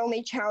to not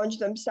only challenge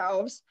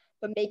themselves,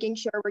 but making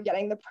sure we're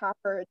getting the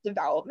proper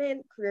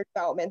development, career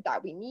development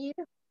that we need,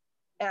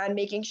 and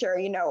making sure,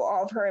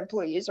 all of her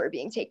employees are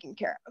being taken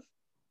care of.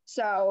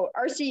 So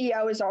our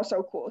CEO is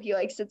also cool. He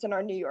like sits in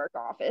our New York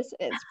office,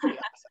 and it's pretty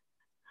awesome.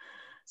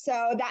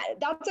 So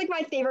that's like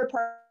my favorite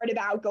part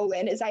about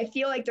Golan is I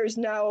feel like there's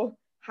no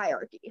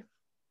hierarchy.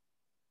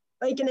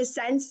 Like in a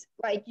sense,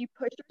 like you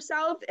push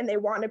yourself and they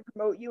want to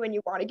promote you and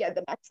you want to get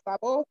the next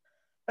level.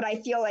 But I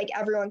feel like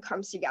everyone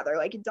comes together.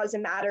 Like it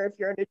doesn't matter if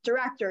you're a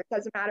director, it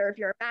doesn't matter if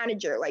you're a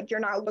manager, like you're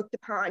not looked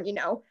upon,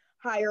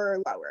 higher or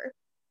lower.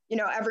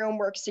 Everyone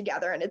works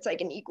together and it's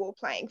like an equal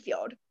playing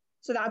field.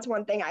 So that's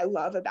one thing I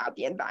love about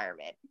the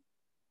environment.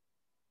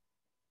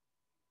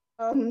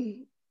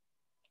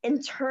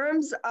 In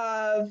terms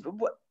of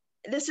what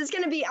this is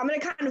going to be, I'm going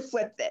to kind of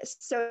flip this.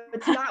 So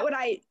it's not what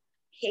I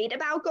hate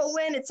about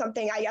Golan. It's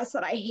something I guess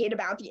that I hate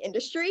about the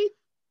industry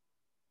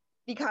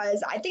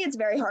because I think it's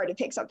very hard to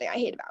pick something I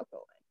hate about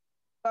Golan.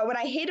 But what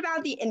I hate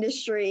about the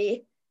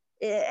industry,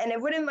 and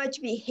it wouldn't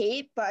much be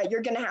hate, but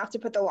you're going to have to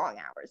put the long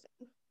hours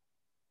in.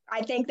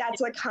 I think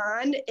that's a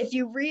con. If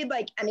you read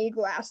like any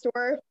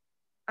Glassdoor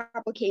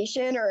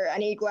application or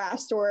any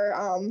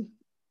Glassdoor,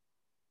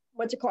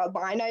 what's it called,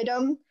 line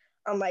item,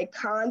 like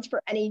cons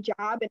for any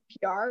job in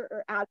PR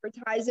or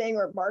advertising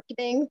or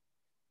marketing,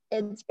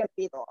 it's going to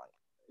be the long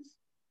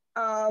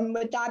hours.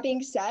 With that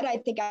being said, I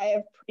think I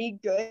have pretty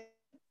good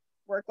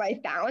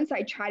work-life balance.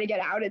 I try to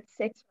get out at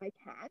 6 if I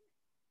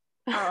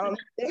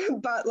can.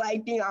 But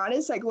like being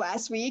honest, like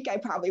last week, I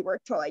probably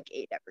worked till like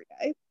 8 every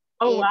day.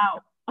 Oh, 8,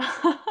 wow.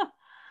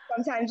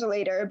 sometimes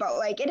later, but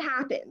like it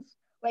happens.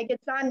 Like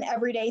it's not an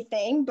everyday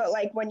thing, but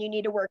like when you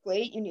need to work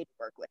late, you need to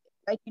work late.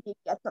 Like you need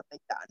to get something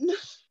done.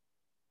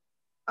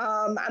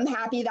 I'm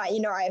happy that,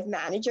 I have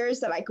managers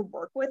that I could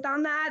work with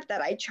on that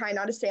I try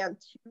not to stay on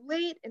too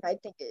late. And I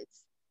think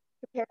it's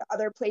compared to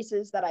other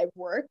places that I've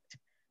worked,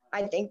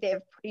 I think they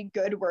have pretty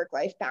good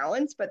work-life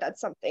balance, but that's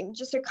something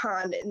just a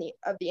con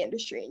of the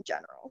industry in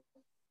general.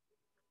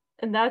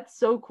 And that's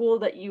so cool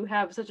that you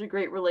have such a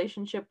great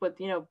relationship with,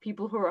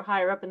 people who are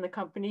higher up in the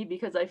company,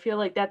 because I feel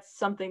like that's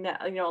something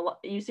that,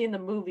 you see in the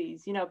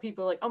movies,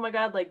 people are like, oh my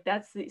God, like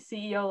that's the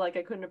CEO, like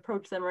I couldn't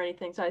approach them or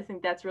anything. So I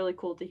think that's really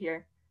cool to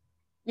hear.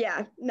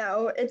 Yeah,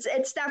 no,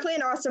 it's definitely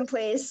an awesome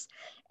place.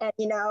 And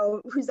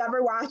who's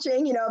ever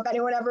watching, if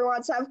anyone ever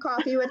wants to have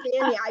coffee with me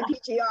in the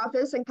IPG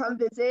office and come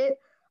visit,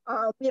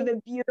 we have a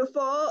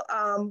beautiful,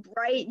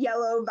 bright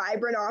yellow,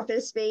 vibrant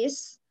office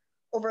space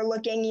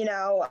overlooking,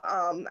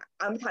 I'm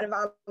kind of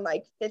on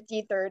like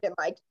 53rd and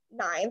like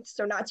 9th,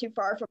 so not too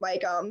far from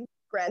like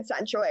Grand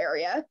Central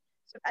area.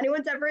 So if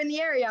anyone's ever in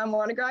the area and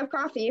want to grab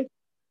coffee,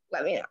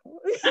 let me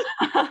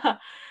know.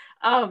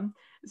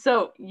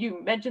 So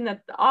you mentioned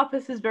that the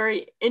office is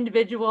very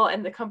individual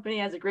and the company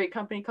has a great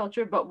company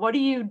culture, but what do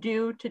you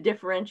do to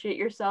differentiate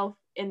yourself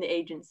in the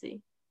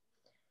agency?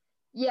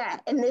 Yeah,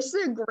 and this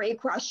is a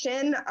great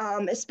question,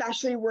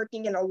 especially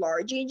working in a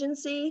large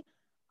agency.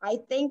 I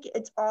think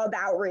it's all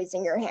about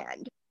raising your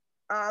hand.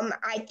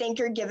 I think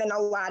you're given a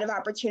lot of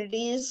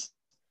opportunities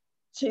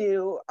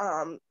to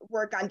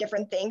work on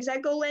different things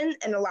that go in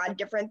and a lot of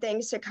different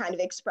things to kind of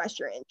express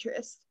your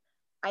interest.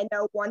 I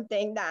know one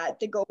thing that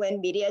the Go In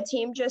media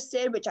team just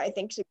did, which I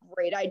think is a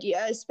great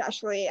idea,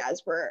 especially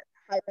as we're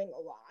hiring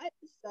a lot.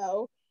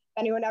 So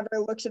if anyone ever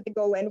looks at the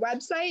Go In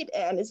website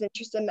and is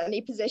interested in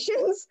any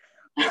positions,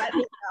 let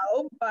me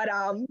know. But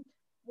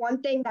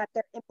one thing that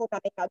they're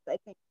implementing that's, I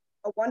think,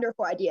 a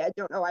wonderful idea, I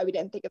don't know why we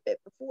didn't think of it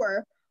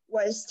before,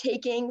 was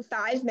taking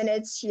 5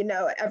 minutes,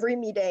 every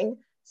meeting,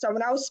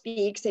 someone else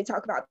speaks, they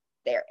talk about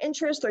their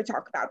interests, they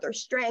talk about their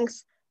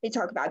strengths, they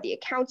talk about the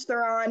accounts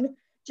they're on,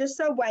 just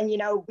so when,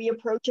 we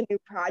approach a new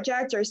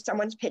project or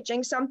someone's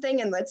pitching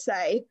something and let's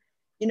say,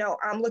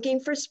 I'm looking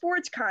for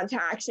sports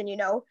contacts and,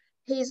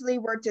 Paisley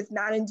worked with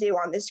Mountain Dew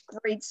on this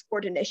great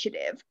sport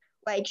initiative.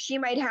 Like she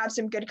might have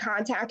some good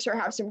contacts or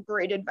have some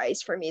great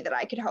advice for me that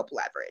I could help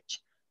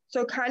leverage.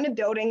 So kind of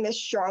building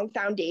this strong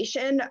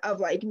foundation of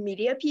like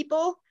media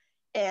people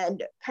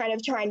and kind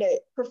of trying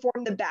to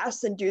perform the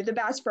best and do the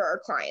best for our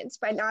clients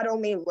by not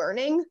only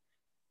learning,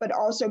 but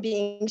also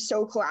being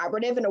so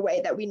collaborative in a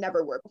way that we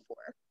never were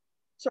before.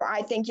 So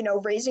I think,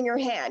 raising your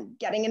hand,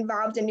 getting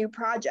involved in new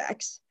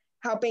projects,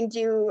 helping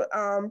do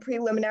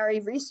preliminary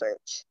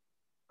research,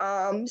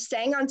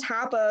 staying on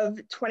top of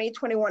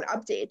 2021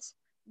 updates,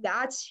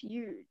 that's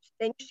huge.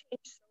 Things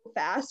change so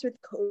fast with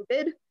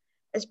COVID,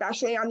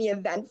 especially on the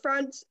event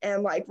front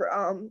and like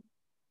certain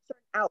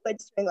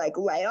outlets doing like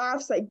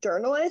layoffs, like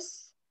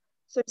journalists.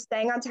 So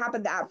staying on top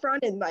of that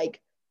front and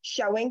like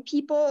showing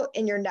people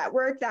in your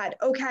network that,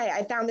 okay,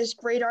 I found this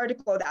great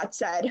article that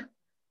said,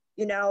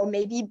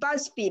 maybe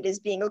BuzzFeed is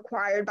being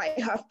acquired by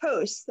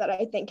HuffPost that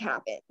I think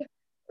happened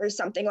or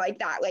something like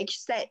that. Like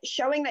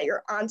showing that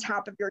you're on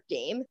top of your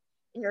game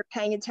and you're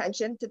paying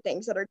attention to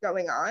things that are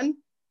going on,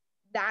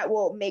 that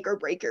will make or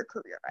break your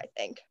career, I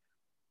think.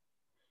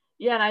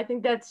 Yeah, and I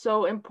think that's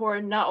so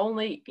important, not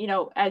only,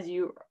 as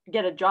you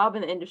get a job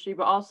in the industry,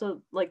 but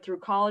also like through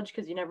college,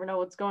 because you never know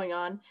what's going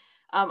on.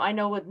 I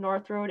know with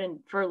North Road, and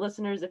for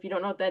listeners, if you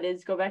don't know what that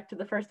is, go back to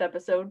the first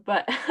episode.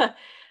 But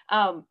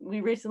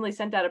we recently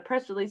sent out a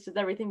press release with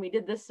everything we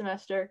did this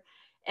semester.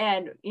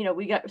 And,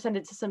 we got sent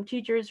it to some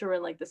teachers who are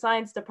in like the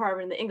science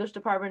department, the English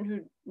department,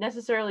 who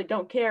necessarily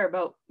don't care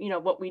about,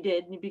 what we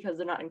did because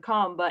they're not in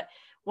comm. But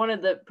one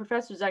of the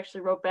professors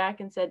actually wrote back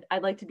and said,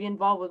 I'd like to be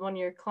involved with one of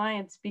your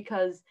clients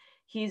because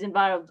he's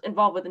involved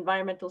with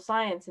environmental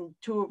science, and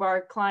two of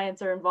our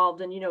clients are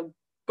involved in,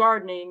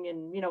 gardening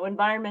and,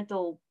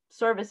 environmental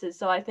services.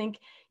 So I think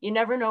you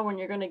never know when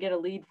you're going to get a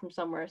lead from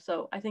somewhere.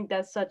 So I think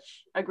that's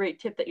such a great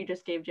tip that you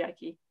just gave,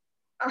 Jackie.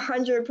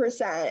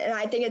 100%. And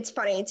I think it's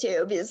funny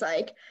too, because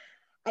like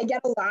I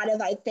get a lot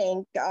of, I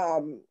think,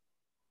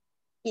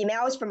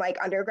 emails from like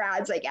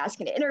undergrads like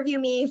asking to interview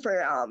me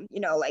for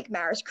like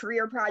Marist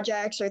career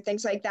projects or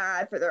things like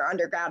that for their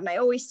undergrad, and I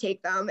always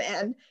take them.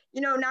 And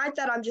not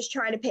that I'm just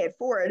trying to pay it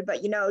forward,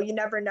 but you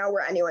never know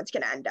where anyone's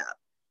going to end up.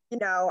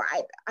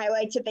 I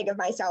like to think of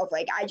myself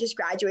like I just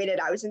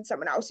graduated, I was in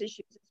someone else's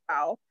shoes as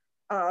well.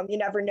 You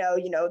never know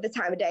the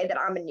time of day that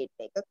I'm going to need to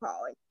make a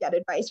call and get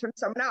advice from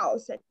someone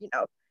else. And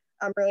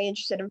I'm really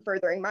interested in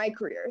furthering my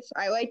career, so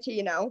I like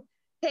to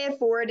pay it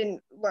forward and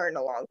learn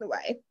along the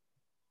way.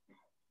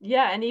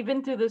 Yeah, and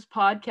even through this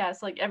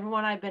podcast, like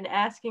everyone I've been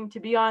asking to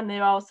be on, they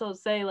also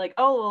say like,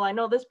 oh, well, I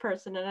know this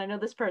person and I know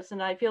this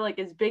person. I feel like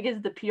as big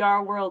as the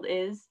PR world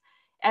is,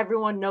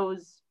 everyone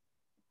knows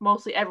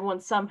mostly everyone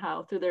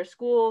somehow through their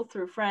school,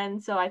 through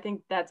friends. So I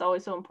think that's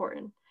always so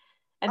important.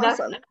 And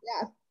awesome.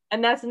 Yeah.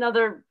 And that's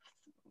another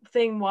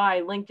thing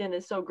why LinkedIn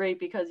is so great,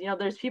 because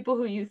there's people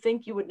who you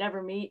think you would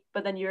never meet,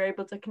 but then you're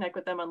able to connect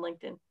with them on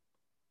LinkedIn.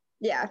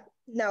 Yeah.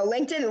 No,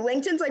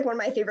 LinkedIn's like one of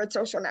my favorite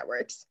social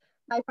networks.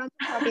 My friends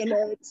call me a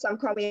nerd. Some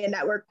call me a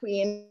network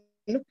queen.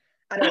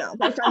 I don't know.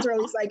 My friends are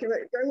always like,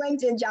 your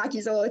LinkedIn,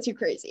 Jackie's a little too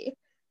crazy.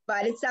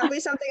 But it's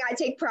definitely something I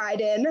take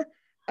pride in.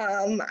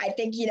 I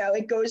think,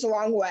 it goes a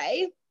long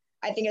way.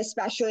 I think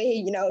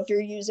especially, if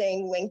you're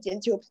using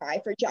LinkedIn to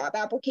apply for job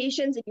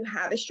applications and you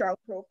have a strong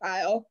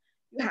profile,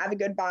 you have a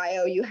good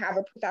bio, you have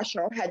a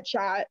professional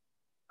headshot,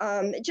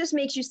 it just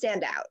makes you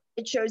stand out.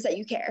 It shows that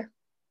you care.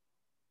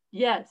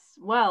 Yes.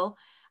 Well,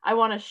 I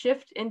want to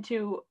shift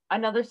into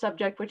another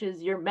subject, which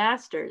is your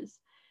master's.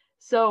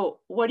 So,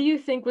 what do you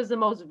think was the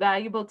most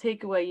valuable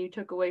takeaway you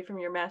took away from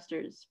your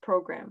master's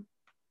program?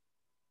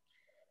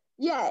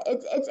 Yeah,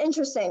 it's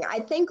interesting. I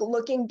think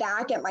looking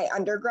back at my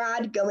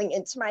undergrad, going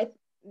into my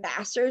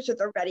master's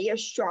with already a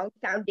strong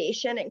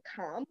foundation in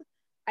comm,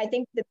 I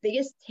think the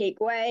biggest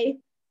takeaway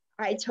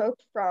I took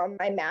from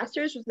my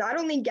master's was not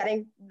only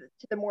getting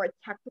to the more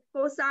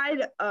technical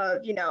side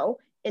of,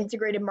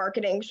 integrated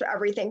marketing, so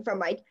everything from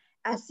like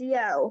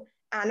SEO,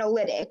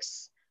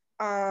 analytics,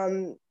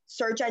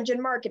 search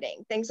engine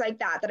marketing, things like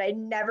that, that I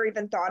never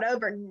even thought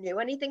of or knew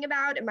anything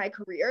about in my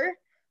career,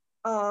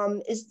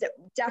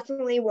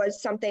 definitely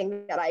was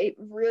something that I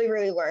really,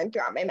 really learned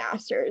throughout my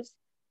master's.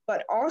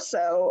 But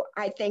also,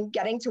 I think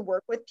getting to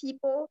work with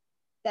people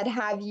that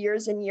have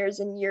years and years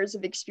and years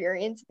of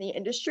experience in the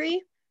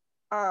industry,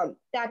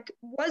 that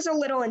was a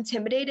little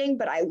intimidating,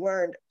 but I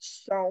learned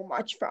so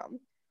much from.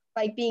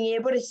 Like being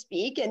able to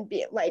speak and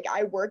be like,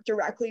 I worked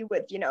directly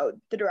with,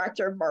 the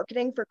director of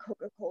marketing for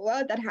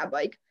Coca-Cola that had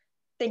like,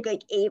 I think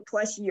like 8+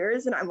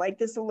 years. And I'm like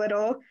this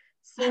little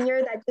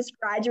senior that just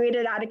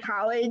graduated out of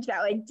college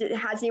that like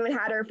hasn't even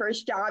had her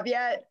first job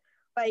yet.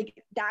 Like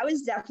that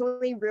was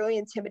definitely really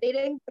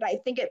intimidating, but I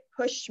think it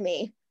pushed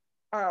me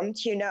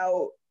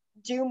to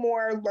do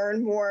more,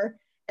 learn more,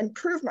 and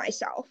prove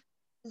myself.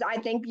 Because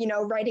I think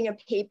writing a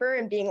paper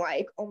and being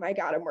like, oh my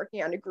god, I'm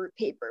working on a group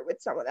paper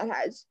with someone that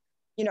has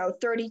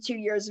 32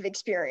 years of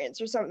experience,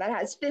 or someone that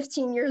has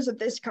 15 years of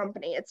this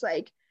company. It's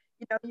like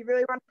you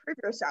really want to prove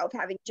yourself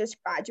having just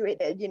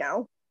graduated,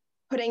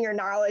 putting your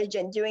knowledge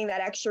and doing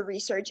that extra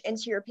research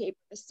into your paper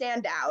to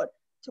stand out,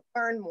 to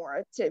learn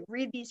more, to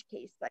read these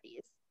case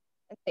studies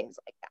and things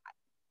like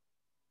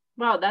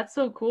that. Wow, that's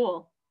so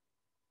cool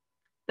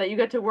that you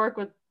get to work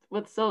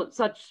with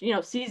such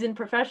seasoned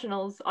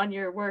professionals on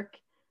your work.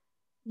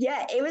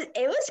 Yeah, it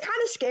was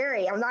kind of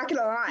scary. I'm not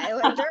gonna lie.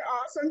 Like they're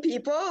awesome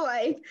people.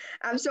 Like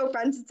I'm so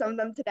friends with some of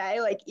them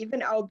today. Like even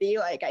LB,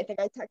 like I think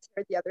I texted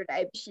her the other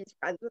day. She's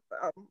friends with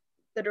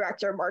the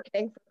director of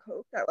marketing for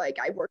Coke that like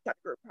I worked on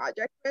a group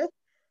project with.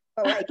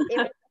 But like it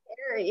was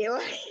scary.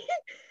 Like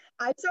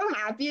I'm so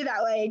happy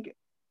that like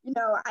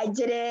I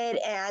did it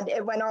and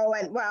it went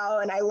well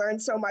and I learned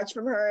so much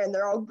from her and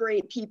they're all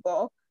great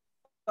people.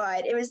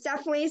 But it was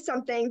definitely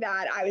something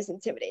that I was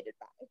intimidated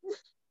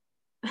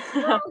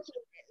by.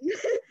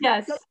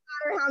 Yes. No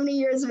matter how many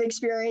years of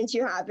experience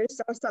you have, there's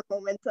still some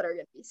moments that are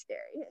going to be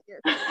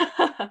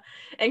scary.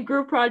 And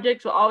group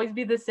projects will always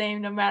be the same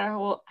no matter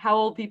how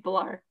old people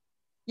are.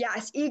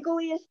 Yes,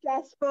 equally as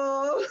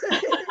stressful.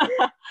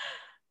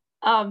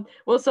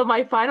 Well, so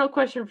my final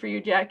question for you,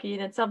 Jackie,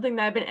 and it's something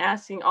that I've been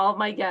asking all of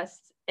my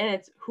guests, and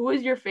it's, who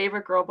is your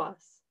favorite girl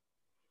boss?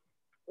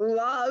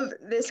 Love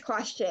this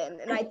question.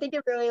 And I think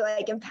it really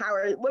like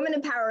empowers women,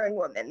 empowering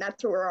women.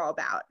 That's what we're all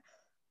about.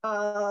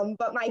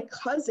 But my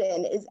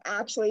cousin is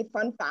actually,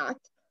 fun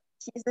fact,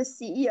 She's the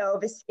CEO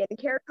of a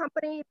skincare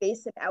company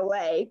based in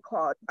LA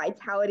called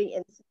Vitality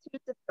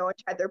Institute. If no one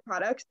tried their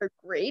products, they're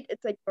great.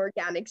 It's like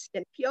organic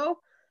skin peel.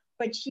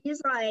 But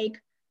she's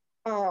like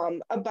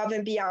above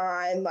and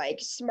beyond, like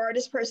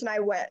smartest person I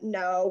went to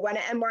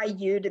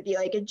NYU to be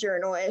like a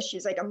journalist.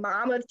 She's like a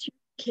mom of two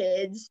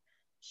kids.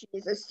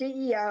 She's a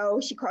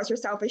CEO. She calls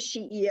herself a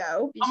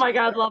CEO. Oh my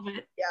God, love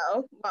it.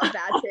 CEO. Love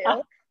that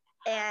too.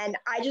 And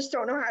I just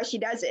don't know how she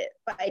does it.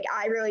 Like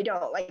I really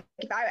don't. Like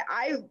if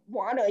I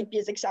want to like be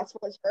as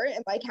successful as her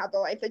and like have the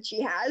life that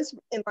she has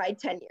in like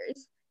 10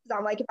 years. So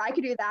I'm like, if I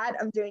could do that,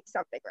 I'm doing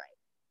something right.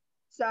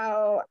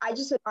 So I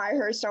just admire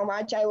her so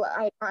much. I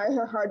admire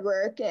her hard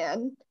work,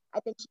 and I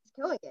think she's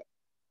killing it.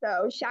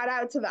 So shout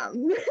out to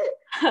them.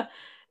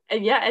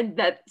 And yeah, and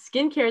that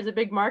skincare is a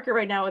big market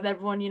right now with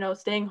everyone,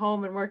 staying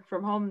home and working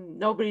from home.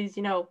 Nobody's,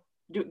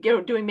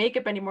 doing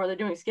makeup anymore. They're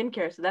doing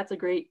skincare. So that's a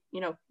great,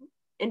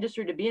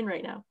 industry to be in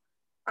right now.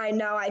 I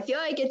know. I feel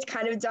like it's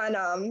kind of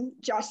done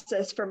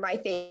justice for my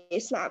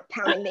face, not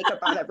pounding makeup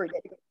on every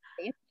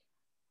day.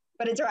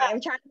 But it's all right.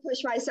 I'm trying to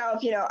push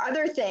myself.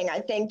 Other thing, I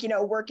think,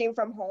 working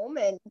from home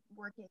and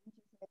working in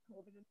a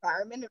COVID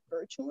environment and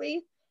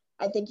virtually,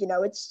 I think,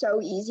 it's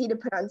so easy to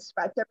put on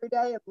sweats every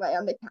day and lay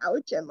on the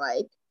couch and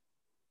like,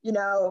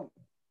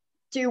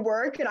 do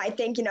work. And I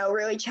think,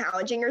 really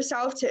challenging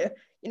yourself to,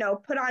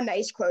 put on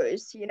nice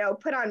clothes,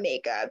 put on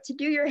makeup, to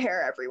do your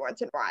hair every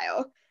once in a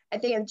while. I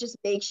think it just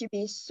makes you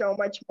be so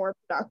much more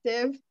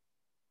productive.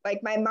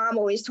 Like my mom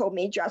always told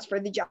me, dress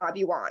for the job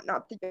you want,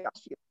 not the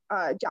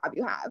job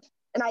you have.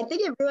 And I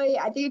think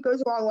it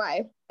goes a long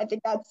way. I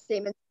think that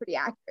statement's pretty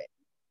accurate.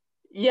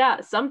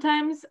 Yeah,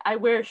 sometimes I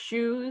wear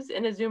shoes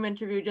in a Zoom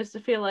interview just to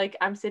feel like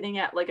I'm sitting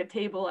at like a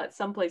table at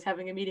some place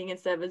having a meeting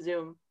instead of a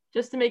Zoom,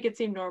 just to make it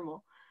seem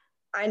normal.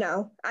 I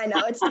know.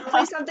 It's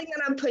definitely something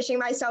that I'm pushing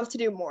myself to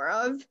do more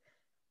of.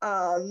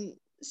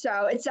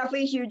 So it's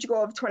definitely a huge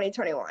goal of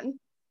 2021.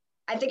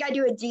 I think I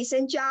do a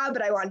decent job,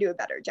 but I want to do a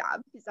better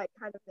job because I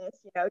kind of miss,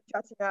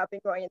 dressing up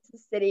and going into the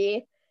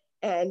city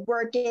and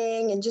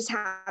working and just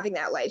having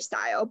that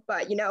lifestyle.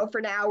 But,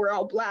 for now, we're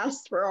all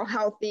blessed. We're all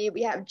healthy.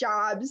 We have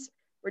jobs.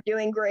 We're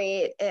doing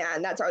great.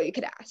 And that's all you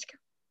could ask.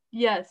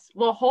 Yes.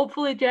 Well,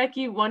 hopefully,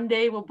 Jackie, one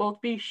day we'll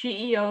both be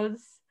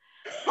CEOs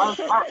of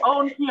our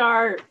own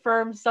PR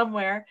firm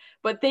somewhere.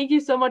 But thank you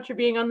so much for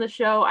being on the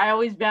show. I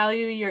always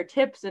value your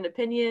tips and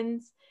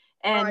opinions.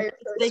 And you're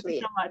so thank sweet.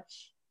 you so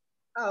much.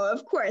 Oh,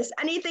 of course.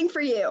 Anything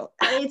for you.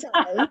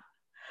 Anytime.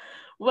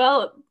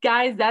 Well,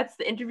 guys, that's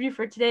the interview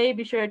for today.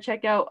 Be sure to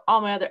check out all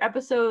my other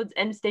episodes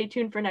and stay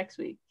tuned for next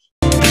week.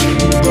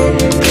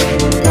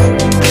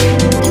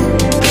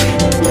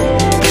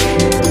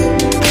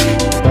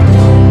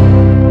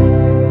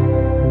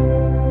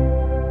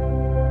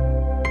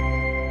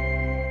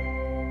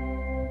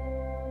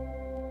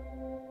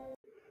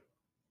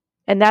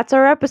 And that's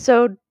our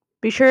episode.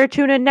 Be sure to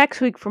tune in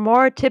next week for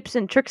more tips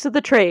and tricks of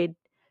the trade.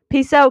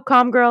 Peace out,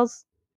 comm girls.